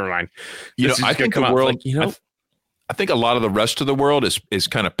going. Never mind. I think the world. I think a lot of the rest of the world is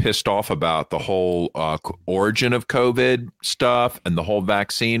kind of pissed off about the whole origin of COVID stuff and the whole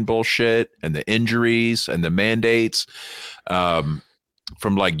vaccine bullshit and the injuries and the mandates. From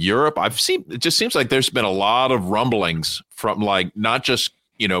like Europe, it just seems like there's been a lot of rumblings from like not just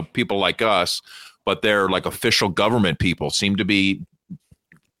people like us, but they're like official government people seem to be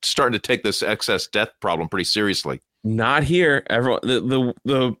starting to take this excess death problem pretty seriously. Not here. Everyone,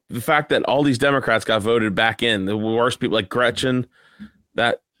 the fact that all these Democrats got voted back in, the worst people like Gretchen,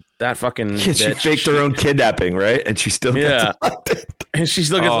 that fucking she faked her own kidnapping, right? And she still gets elected. And she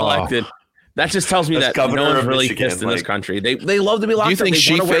still gets elected. That just tells me that no one's really Michigan, pissed in this country. They love to be locked up. Do you think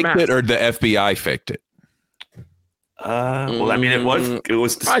she faked it or the FBI faked it? Well, I mean, it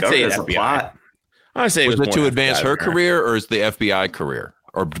was discovered as a plot. I say was it to advance her career, career or is the FBI career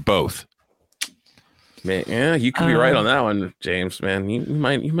or both? Man, yeah, you could be right on that one, James. Man, you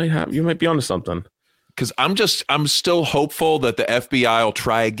might be onto something. Because I'm still hopeful that the FBI will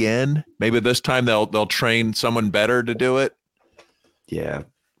try again. Maybe this time they'll train someone better to do it. Yeah,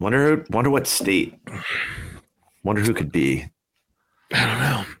 wonder what state. Wonder who could be. I don't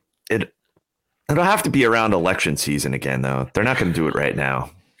know. It'll have to be around election season again, though. They're not going to do it right now.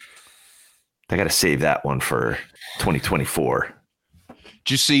 They got to save that one for 2024.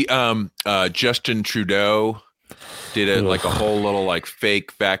 Did you see Justin Trudeau did a whole little like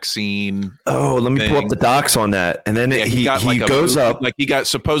fake vaccine? Oh, let me pull up the docs on that. And then he goes up. Like he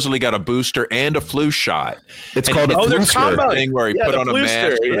supposedly got a booster and a flu shot. It's called a flu thing where he put on a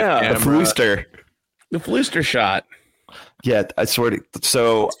mask. Yeah, the fluster. The Flooster shot. Yeah, I swear to.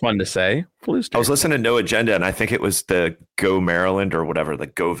 So It's fun to say. Flooster. I was listening to No Agenda, and I think it was the Go Maryland or whatever, the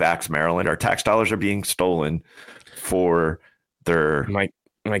Go Vax Maryland. Our tax dollars are being stolen for their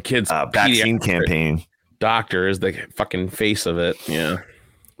my kid's vaccine pediatric campaign. doctor is the fucking face of it. Yeah.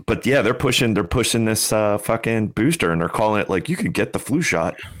 But yeah, they're pushing this fucking booster, and they're calling it like you can get the flu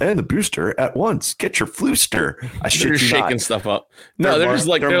shot and the booster at once. Get your Flooster. I They're shit you shaking not. stuff up. No, they're just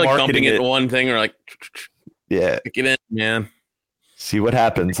like they're they're like dumping marketing it it. in one thing or like Yeah, get in, man. see what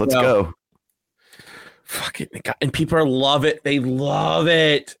happens. Let's Yeah. go. Fuck it. And people love it. They love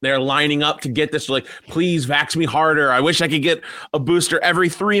it. They're lining up to get this. They're like, please vax me harder. I wish I could get a booster every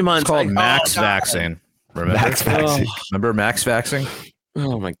 3 months. It's called Like, Max oh, God. Vaccine. Remember? Max vaccine. Remember Max Vaccine?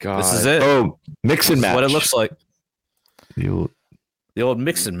 Oh my God. This is it. Oh, mix and This is match. what it looks like. You- The old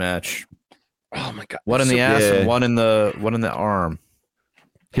mix and match. Oh my God. One in the ass Yeah. and one in the arm.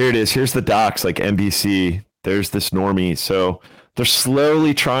 Here it is. Here's the docs, like NBC. There's this normie. So they're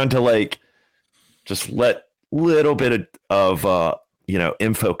slowly trying to like just let little bit of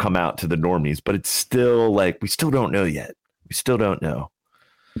info come out to the normies, but it's still like we still don't know yet. We still don't know.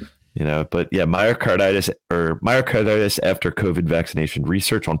 But yeah, myocarditis after COVID vaccination,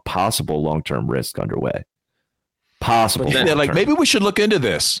 research on possible long-term risk underway. Possible. But then- Yeah, like long-term. maybe we should look into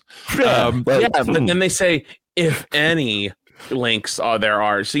this. But- Yeah, but then they say, if any links there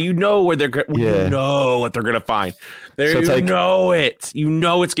are. So you know where you know what they're going to find. There, So it's you like- know it. You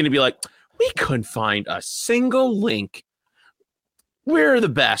know it's going to be like, we couldn't find a single link. We're the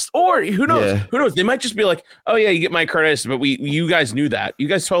best. Or who knows? Yeah. Who knows? They might just be like, oh yeah, you get myocarditis, but you guys knew that. You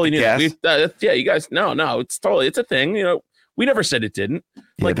guys totally knew Gas- that. You guys, no, it's a thing. We never said it didn't. Yeah,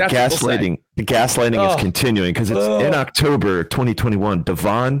 Like the that's what we'll say. gaslighting Oh. is continuing because it's in October 2021.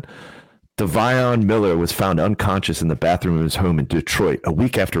 Devion Miller was found unconscious in the bathroom of his home in Detroit a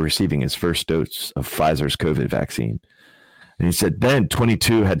week after receiving his first dose of Pfizer's COVID vaccine. And he said then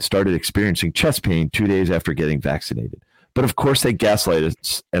 22 had started experiencing chest pain 2 days after getting vaccinated. But of course they gaslight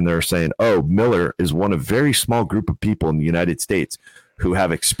us and they're saying, oh, Miller is one of very small group of people in the United States who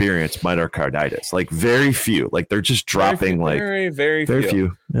have experienced myocarditis. Like very few. Like they're just dropping very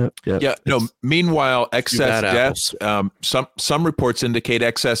few. Yep. Yeah. No. Meanwhile, excess bad deaths. Some reports indicate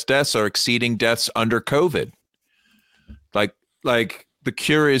excess deaths are exceeding deaths under COVID. Like the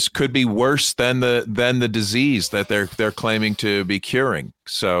cure could be worse than the disease that they're claiming to be curing.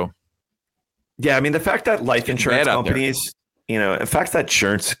 So Yeah, I mean the fact that life insurance bad out there. companies, in fact that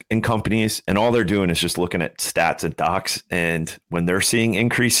insurance and companies and all they're doing is just looking at stats and docs, and when they're seeing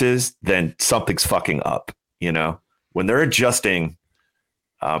increases, then something's fucking up. When they're adjusting,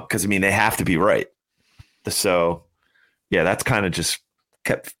 because they have to be right. So, yeah, that's kind of just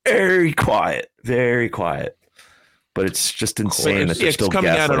kept very quiet. But it's just insane that they're it's still coming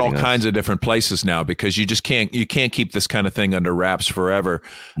out in all gaslighting us. kinds of different places now because you just can't keep this kind of thing under wraps forever.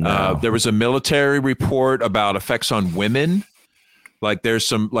 No. There was a military report about effects on women. Like there's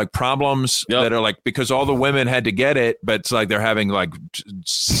some like problems that are like because all the women had to get it, but it's like they're having like Really bad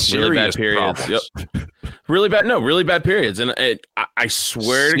serious periods. problems. Yep. Really bad periods. And I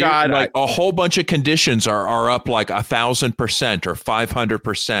swear to God, like a whole bunch of conditions are up like 1,000% or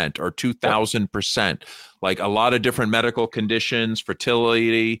 500% or 2,000%. Like a lot of different medical conditions,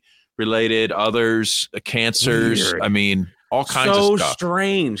 fertility related, others, cancers. Weird. I mean, all kinds so of stuff.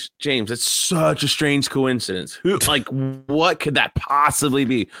 strange, James. It's such a strange coincidence. What could that possibly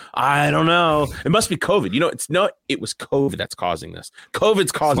be? I don't know. It must be COVID. It was COVID that's causing this.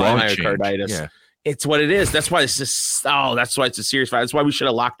 COVID's causing Climate myocarditis. change. Yeah. It's what it is. That's why it's just. Oh, that's why it's a serious fight. That's why we should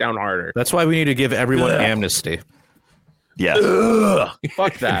have locked down harder. That's why we need to give everyone Ugh. amnesty. Yeah, Ugh,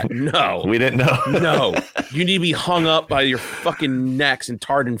 fuck that. No, we didn't know. no. You need to be hung up by your fucking necks and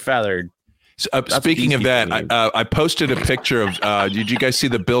tarred and feathered. Speaking what of these that, people I posted a picture of. Did you guys see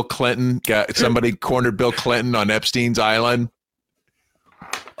the Bill Clinton? Somebody cornered Bill Clinton on Epstein's Island.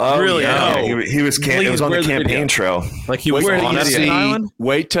 Oh, Really? Yeah. No. He was. It was on the Where's the campaign video? trail. Like he was Where did on you Epstein see- Island.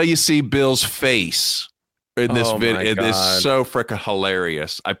 Wait till you see Bill's face in this Oh, video. my It is God. so freaking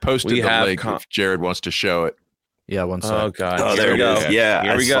hilarious. I posted We the have link if Jared wants to show it. Yeah, one sec. Oh God. Oh, there Here it we is. go. Yeah,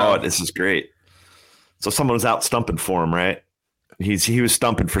 Here I we saw go. it. This is great. So someone was out stumping for him, right? He was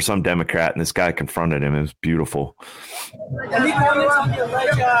stumping for some Democrat, and this guy confronted him. It was beautiful. Any comments on the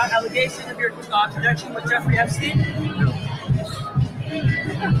alleged allegation of your connection with Jeffrey Epstein?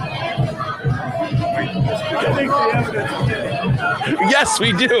 Yes,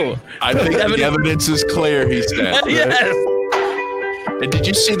 we do. I think the evidence is clear. He said. Yes. And did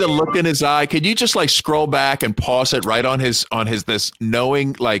you see the look in his eye? Could you just like scroll back and pause it right on his this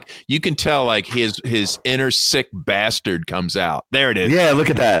knowing, like you can tell like his inner sick bastard comes out. There it is. Yeah, look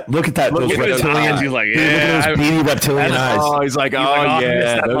at that. Look at that. Look Those at his reptilians. eyes. He's like, Dude, look at those beady reptilian eyes. Oh, he's like, He's oh like, I missed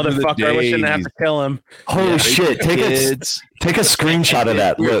yeah, that those are the motherfucker. I wish I didn't have days. to kill him. Holy shit. Take a screenshot of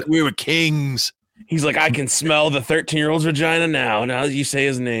that. Look. We were kings. He's like, I can smell the 13-year-old's vagina now. Now that you say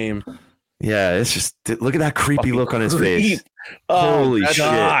his name. Yeah, it's just look at that creepy look on his face. Creep. Oh, Holy that's shit.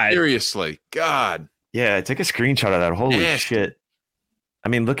 God. Seriously, God. Yeah, take a screenshot of that. Holy Nasty. shit. I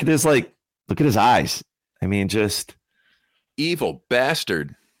mean, look at his eyes. I mean, just Evil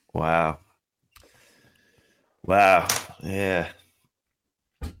bastard. wow. Wow. Yeah.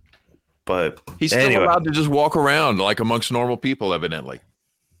 But He's still anyway. allowed to just walk around like amongst normal people, evidently.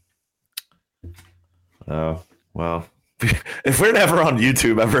 Oh, well. If we're never on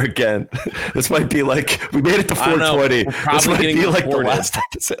YouTube ever again, this might be like we made it to I don't know. 420. We're This probably might getting be like the reported. last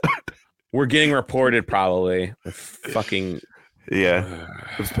episode. We're getting reported probably. Fucking. Yeah.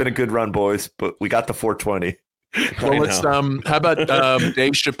 It's been a good run, boys, but we got the 420. Well, I let's know. how about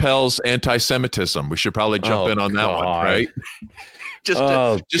Dave Chappelle's anti-Semitism? We should probably jump Oh, in on that one, God. right? Just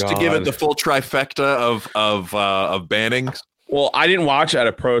to give it the full trifecta of banning. Well, I didn't watch at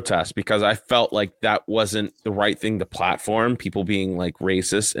a protest because I felt like that wasn't the right thing to platform, people being like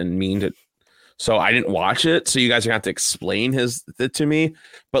racist and mean to. So I didn't watch it. So you guys are gonna have to explain it to me.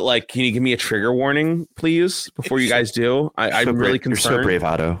 But like, can you give me a trigger warning, please, before you guys do? I'm So really brave. You're concerned. so brave,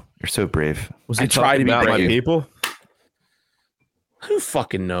 Otto. You're so brave. Was I he try to talking be about my brave. people? Who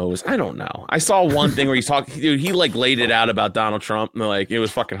fucking knows? I don't know. I saw one thing where he's talking, dude. He like laid it out about Donald Trump, and like it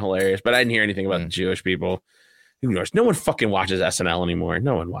was fucking hilarious. But I didn't hear anything about the Jewish people. Who knows? No one fucking watches SNL anymore.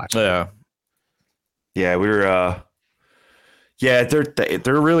 No one watches. Yeah. Yeah, we were. Yeah,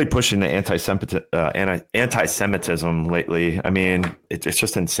 they're really pushing the anti-Semitism lately. I mean, it's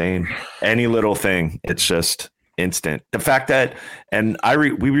just insane. Any little thing, it's just instant. The fact that, and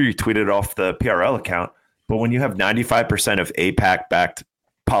we retweeted off the PRL account, but when you have 95% of AIPAC-backed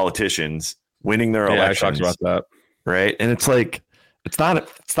politicians winning their Yeah, I elections, talked about that. right? And it's like, it's not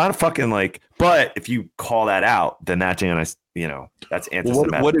a fucking like. But if you call that out, then that's that's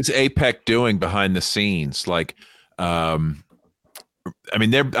anti-Semitic. What is APEC doing behind the scenes? Like, I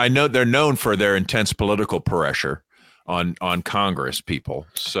mean, I know they're known for their intense political pressure on Congress people.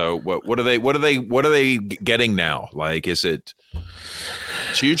 So what are they getting now? Like, is it?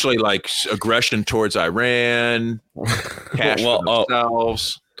 It's usually like aggression towards Iran, cash for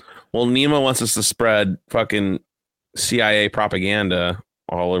themselves. Well, Nima wants us to spread fucking CIA propaganda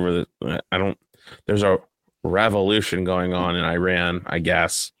all over there's a revolution going on in Iran, I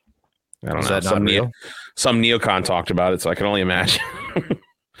guess. I don't Is know. that not real? Some neocon talked about it, so I can only imagine.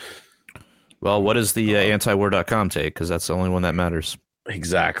 Well, what does the antiwar.com take? Because that's the only one that matters.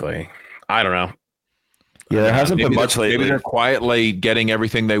 Exactly. I don't know. Yeah, there hasn't been much Maybe lately. they're quietly getting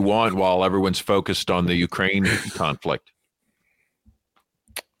everything they want while everyone's focused on the Ukraine conflict.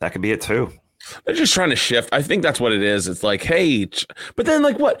 That could be it too. They're just trying to shift. I think that's what it is. It's like, hey, but then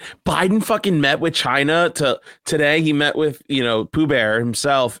like what? Biden fucking met with China today. He met with, Pooh Bear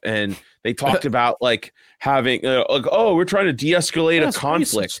himself, and they talked about like having we're trying to de-escalate a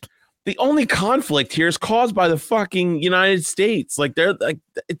conflict. Racist. The only conflict here is caused by the fucking United States. Like they're like,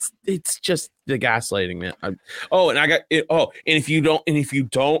 it's just the gaslighting, man. And if you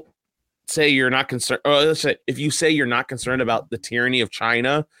don't say you're not concerned, let's say if you say you're not concerned about the tyranny of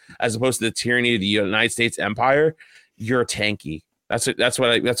China as opposed to the tyranny of the United States empire, you're a tanky. That's what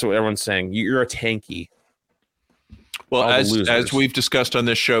everyone's saying. You're a tanky. Well, All the as losers. we've discussed on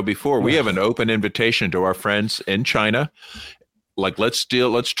this show before, we have an open invitation to our friends in China. Like, let's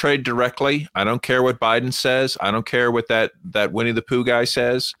trade directly. I don't care what Biden says. I don't care what that Winnie the Pooh guy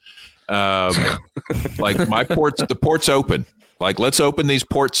says. Like the port's open. Like, let's open these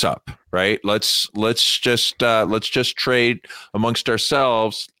ports up, right? Let's just trade amongst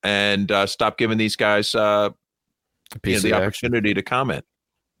ourselves and stop giving these guys the opportunity to comment.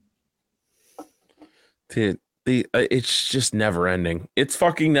 Dude, it's just never ending. It's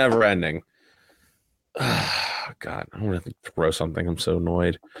fucking never ending. God, I want to throw something. I'm so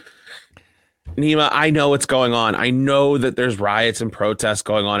annoyed. Nima, I know what's going on. I know that there's riots and protests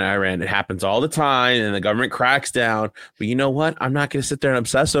going on in Iran. It happens all the time, and the government cracks down. But you know what? I'm not going to sit there and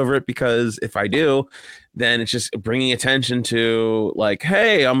obsess over it, because if I do, then it's just bringing attention to like,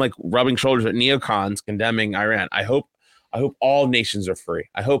 hey, I'm like rubbing shoulders with neocons condemning Iran. I hope all nations are free.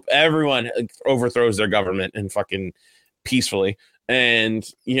 I hope everyone overthrows their government and fucking peacefully, and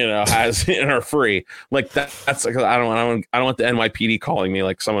has and are free. Like that's like, I don't want the NYPD calling me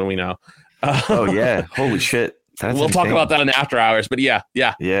like someone we know. Oh yeah, holy shit! We'll talk about that in the after hours. But yeah.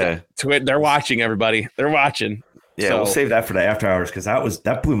 They're watching, everybody. They're watching. Yeah, So- we'll save that for the after hours because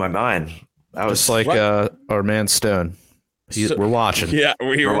that blew my mind. That was Just like our man Stone. We're watching. Yeah,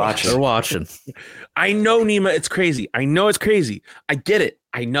 we're watching. They're watching. I know, Nima, it's crazy. I know it's crazy. I get it.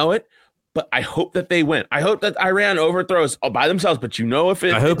 I know it. But I hope that they win. I hope that Iran overthrows all by themselves. But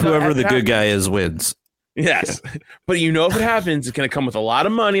I hope whoever the good guy is wins. Yes. But if it happens, it's going to come with a lot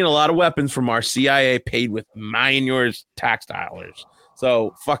of money and a lot of weapons from our CIA paid with mine and yours tax dollars.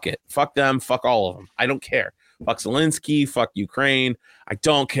 So fuck it. Fuck them. Fuck all of them. I don't care. Fuck Zelensky. Fuck Ukraine. I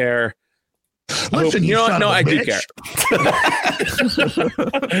don't care. Listen, you know what? No, I do bitch.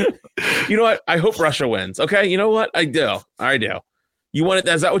 care. You know what? I hope Russia wins. Okay. You know what? I do. You want it?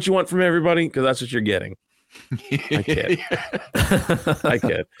 Is that what you want from everybody? Because that's what you're getting. I kid. I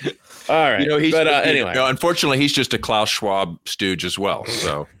kid. All right. Anyway. Unfortunately, he's just a Klaus Schwab stooge as well.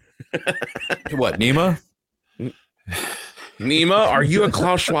 So, what, Nima? Nima, are you a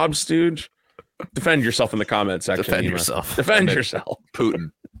Klaus Schwab stooge? Defend yourself in the comment section. Defend Nima. yourself. Defend yourself.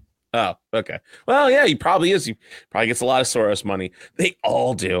 Putin. Oh, okay. Well, yeah, he probably is. He probably gets a lot of Soros money. They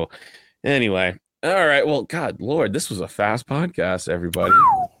all do. Anyway. All right. Well, God, Lord, this was a fast podcast, everybody.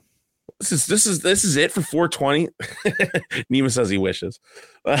 This is it for 420. Nima says he wishes.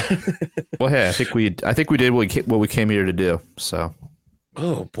 Well, hey, I think we did what we came here to do. So,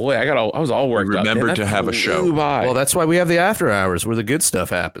 oh boy, I was all worked up. Remember to have a show. Well, that's why we have the after hours where the good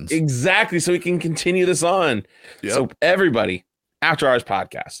stuff happens. Exactly, so we can continue this on. Yep. So everybody, After Hours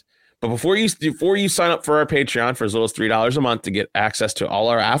Podcast. But before you sign up for our Patreon for as little as $3 a month to get access to all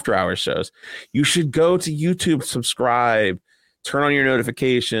our After Hours shows, you should go to YouTube, subscribe, turn on your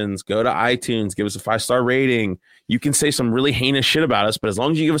notifications, go to iTunes, give us a 5-star rating. You can say some really heinous shit about us, but as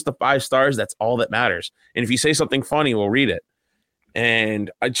long as you give us the 5 stars, that's all that matters. And if you say something funny, we'll read it. And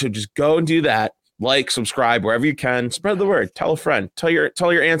I should just go and do that. Like, subscribe wherever you can. Spread the word. Tell a friend. Tell your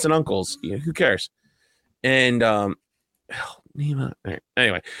aunts and uncles. Who cares? And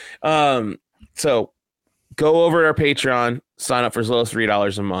anyway, so go over to our Patreon, sign up for as little as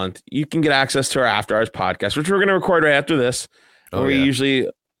 $3 a month. You can get access to our After Hours podcast, which we're going to record right after this. I'm usually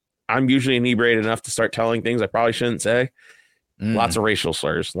inebriated enough to start telling things I probably shouldn't say. Lots of racial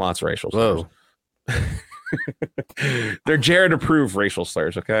slurs. Whoa. They're Jared approved racial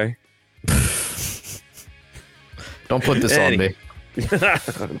slurs. Okay. Don't put this on me.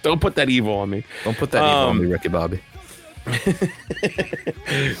 Don't put that evil on me. Don't put that evil on me, Ricky Bobby.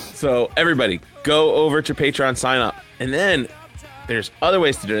 So everybody go over to Patreon, sign up, and then there's other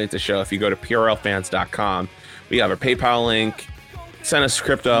ways to donate the show. If you go to prlfans.com, we have our PayPal link. Send us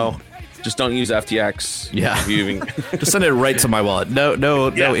crypto. Just don't use FTX. Yeah. Just send it right to my wallet. No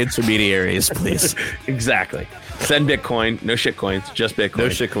intermediaries, please. Exactly. Send Bitcoin. No shit coins. Just Bitcoin. No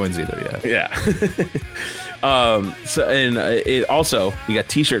shit coins either. Yeah. It also, you got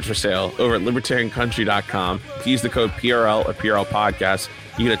t-shirts for sale over at libertariancountry.com. If you use the code PRL or PRL podcast,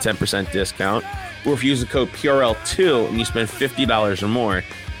 you get a 10% discount. Or if you use the code PRL2 and you spend $50 or more,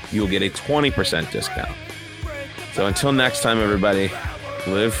 you'll get a 20% discount. So until next time, everybody,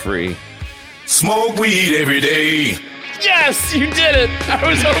 live free. Smoke weed every day. Yes, you did it. I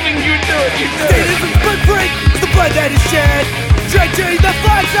was hoping you'd do it. You did State it. is the footprint, the blood that is shed. Drenching the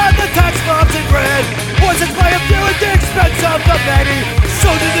flags on the tax bombs in red. Poisoned by a few at the expense of the many.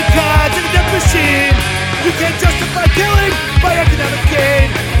 Soldiers and cards in a death machine. You can't justify killing by economic gain.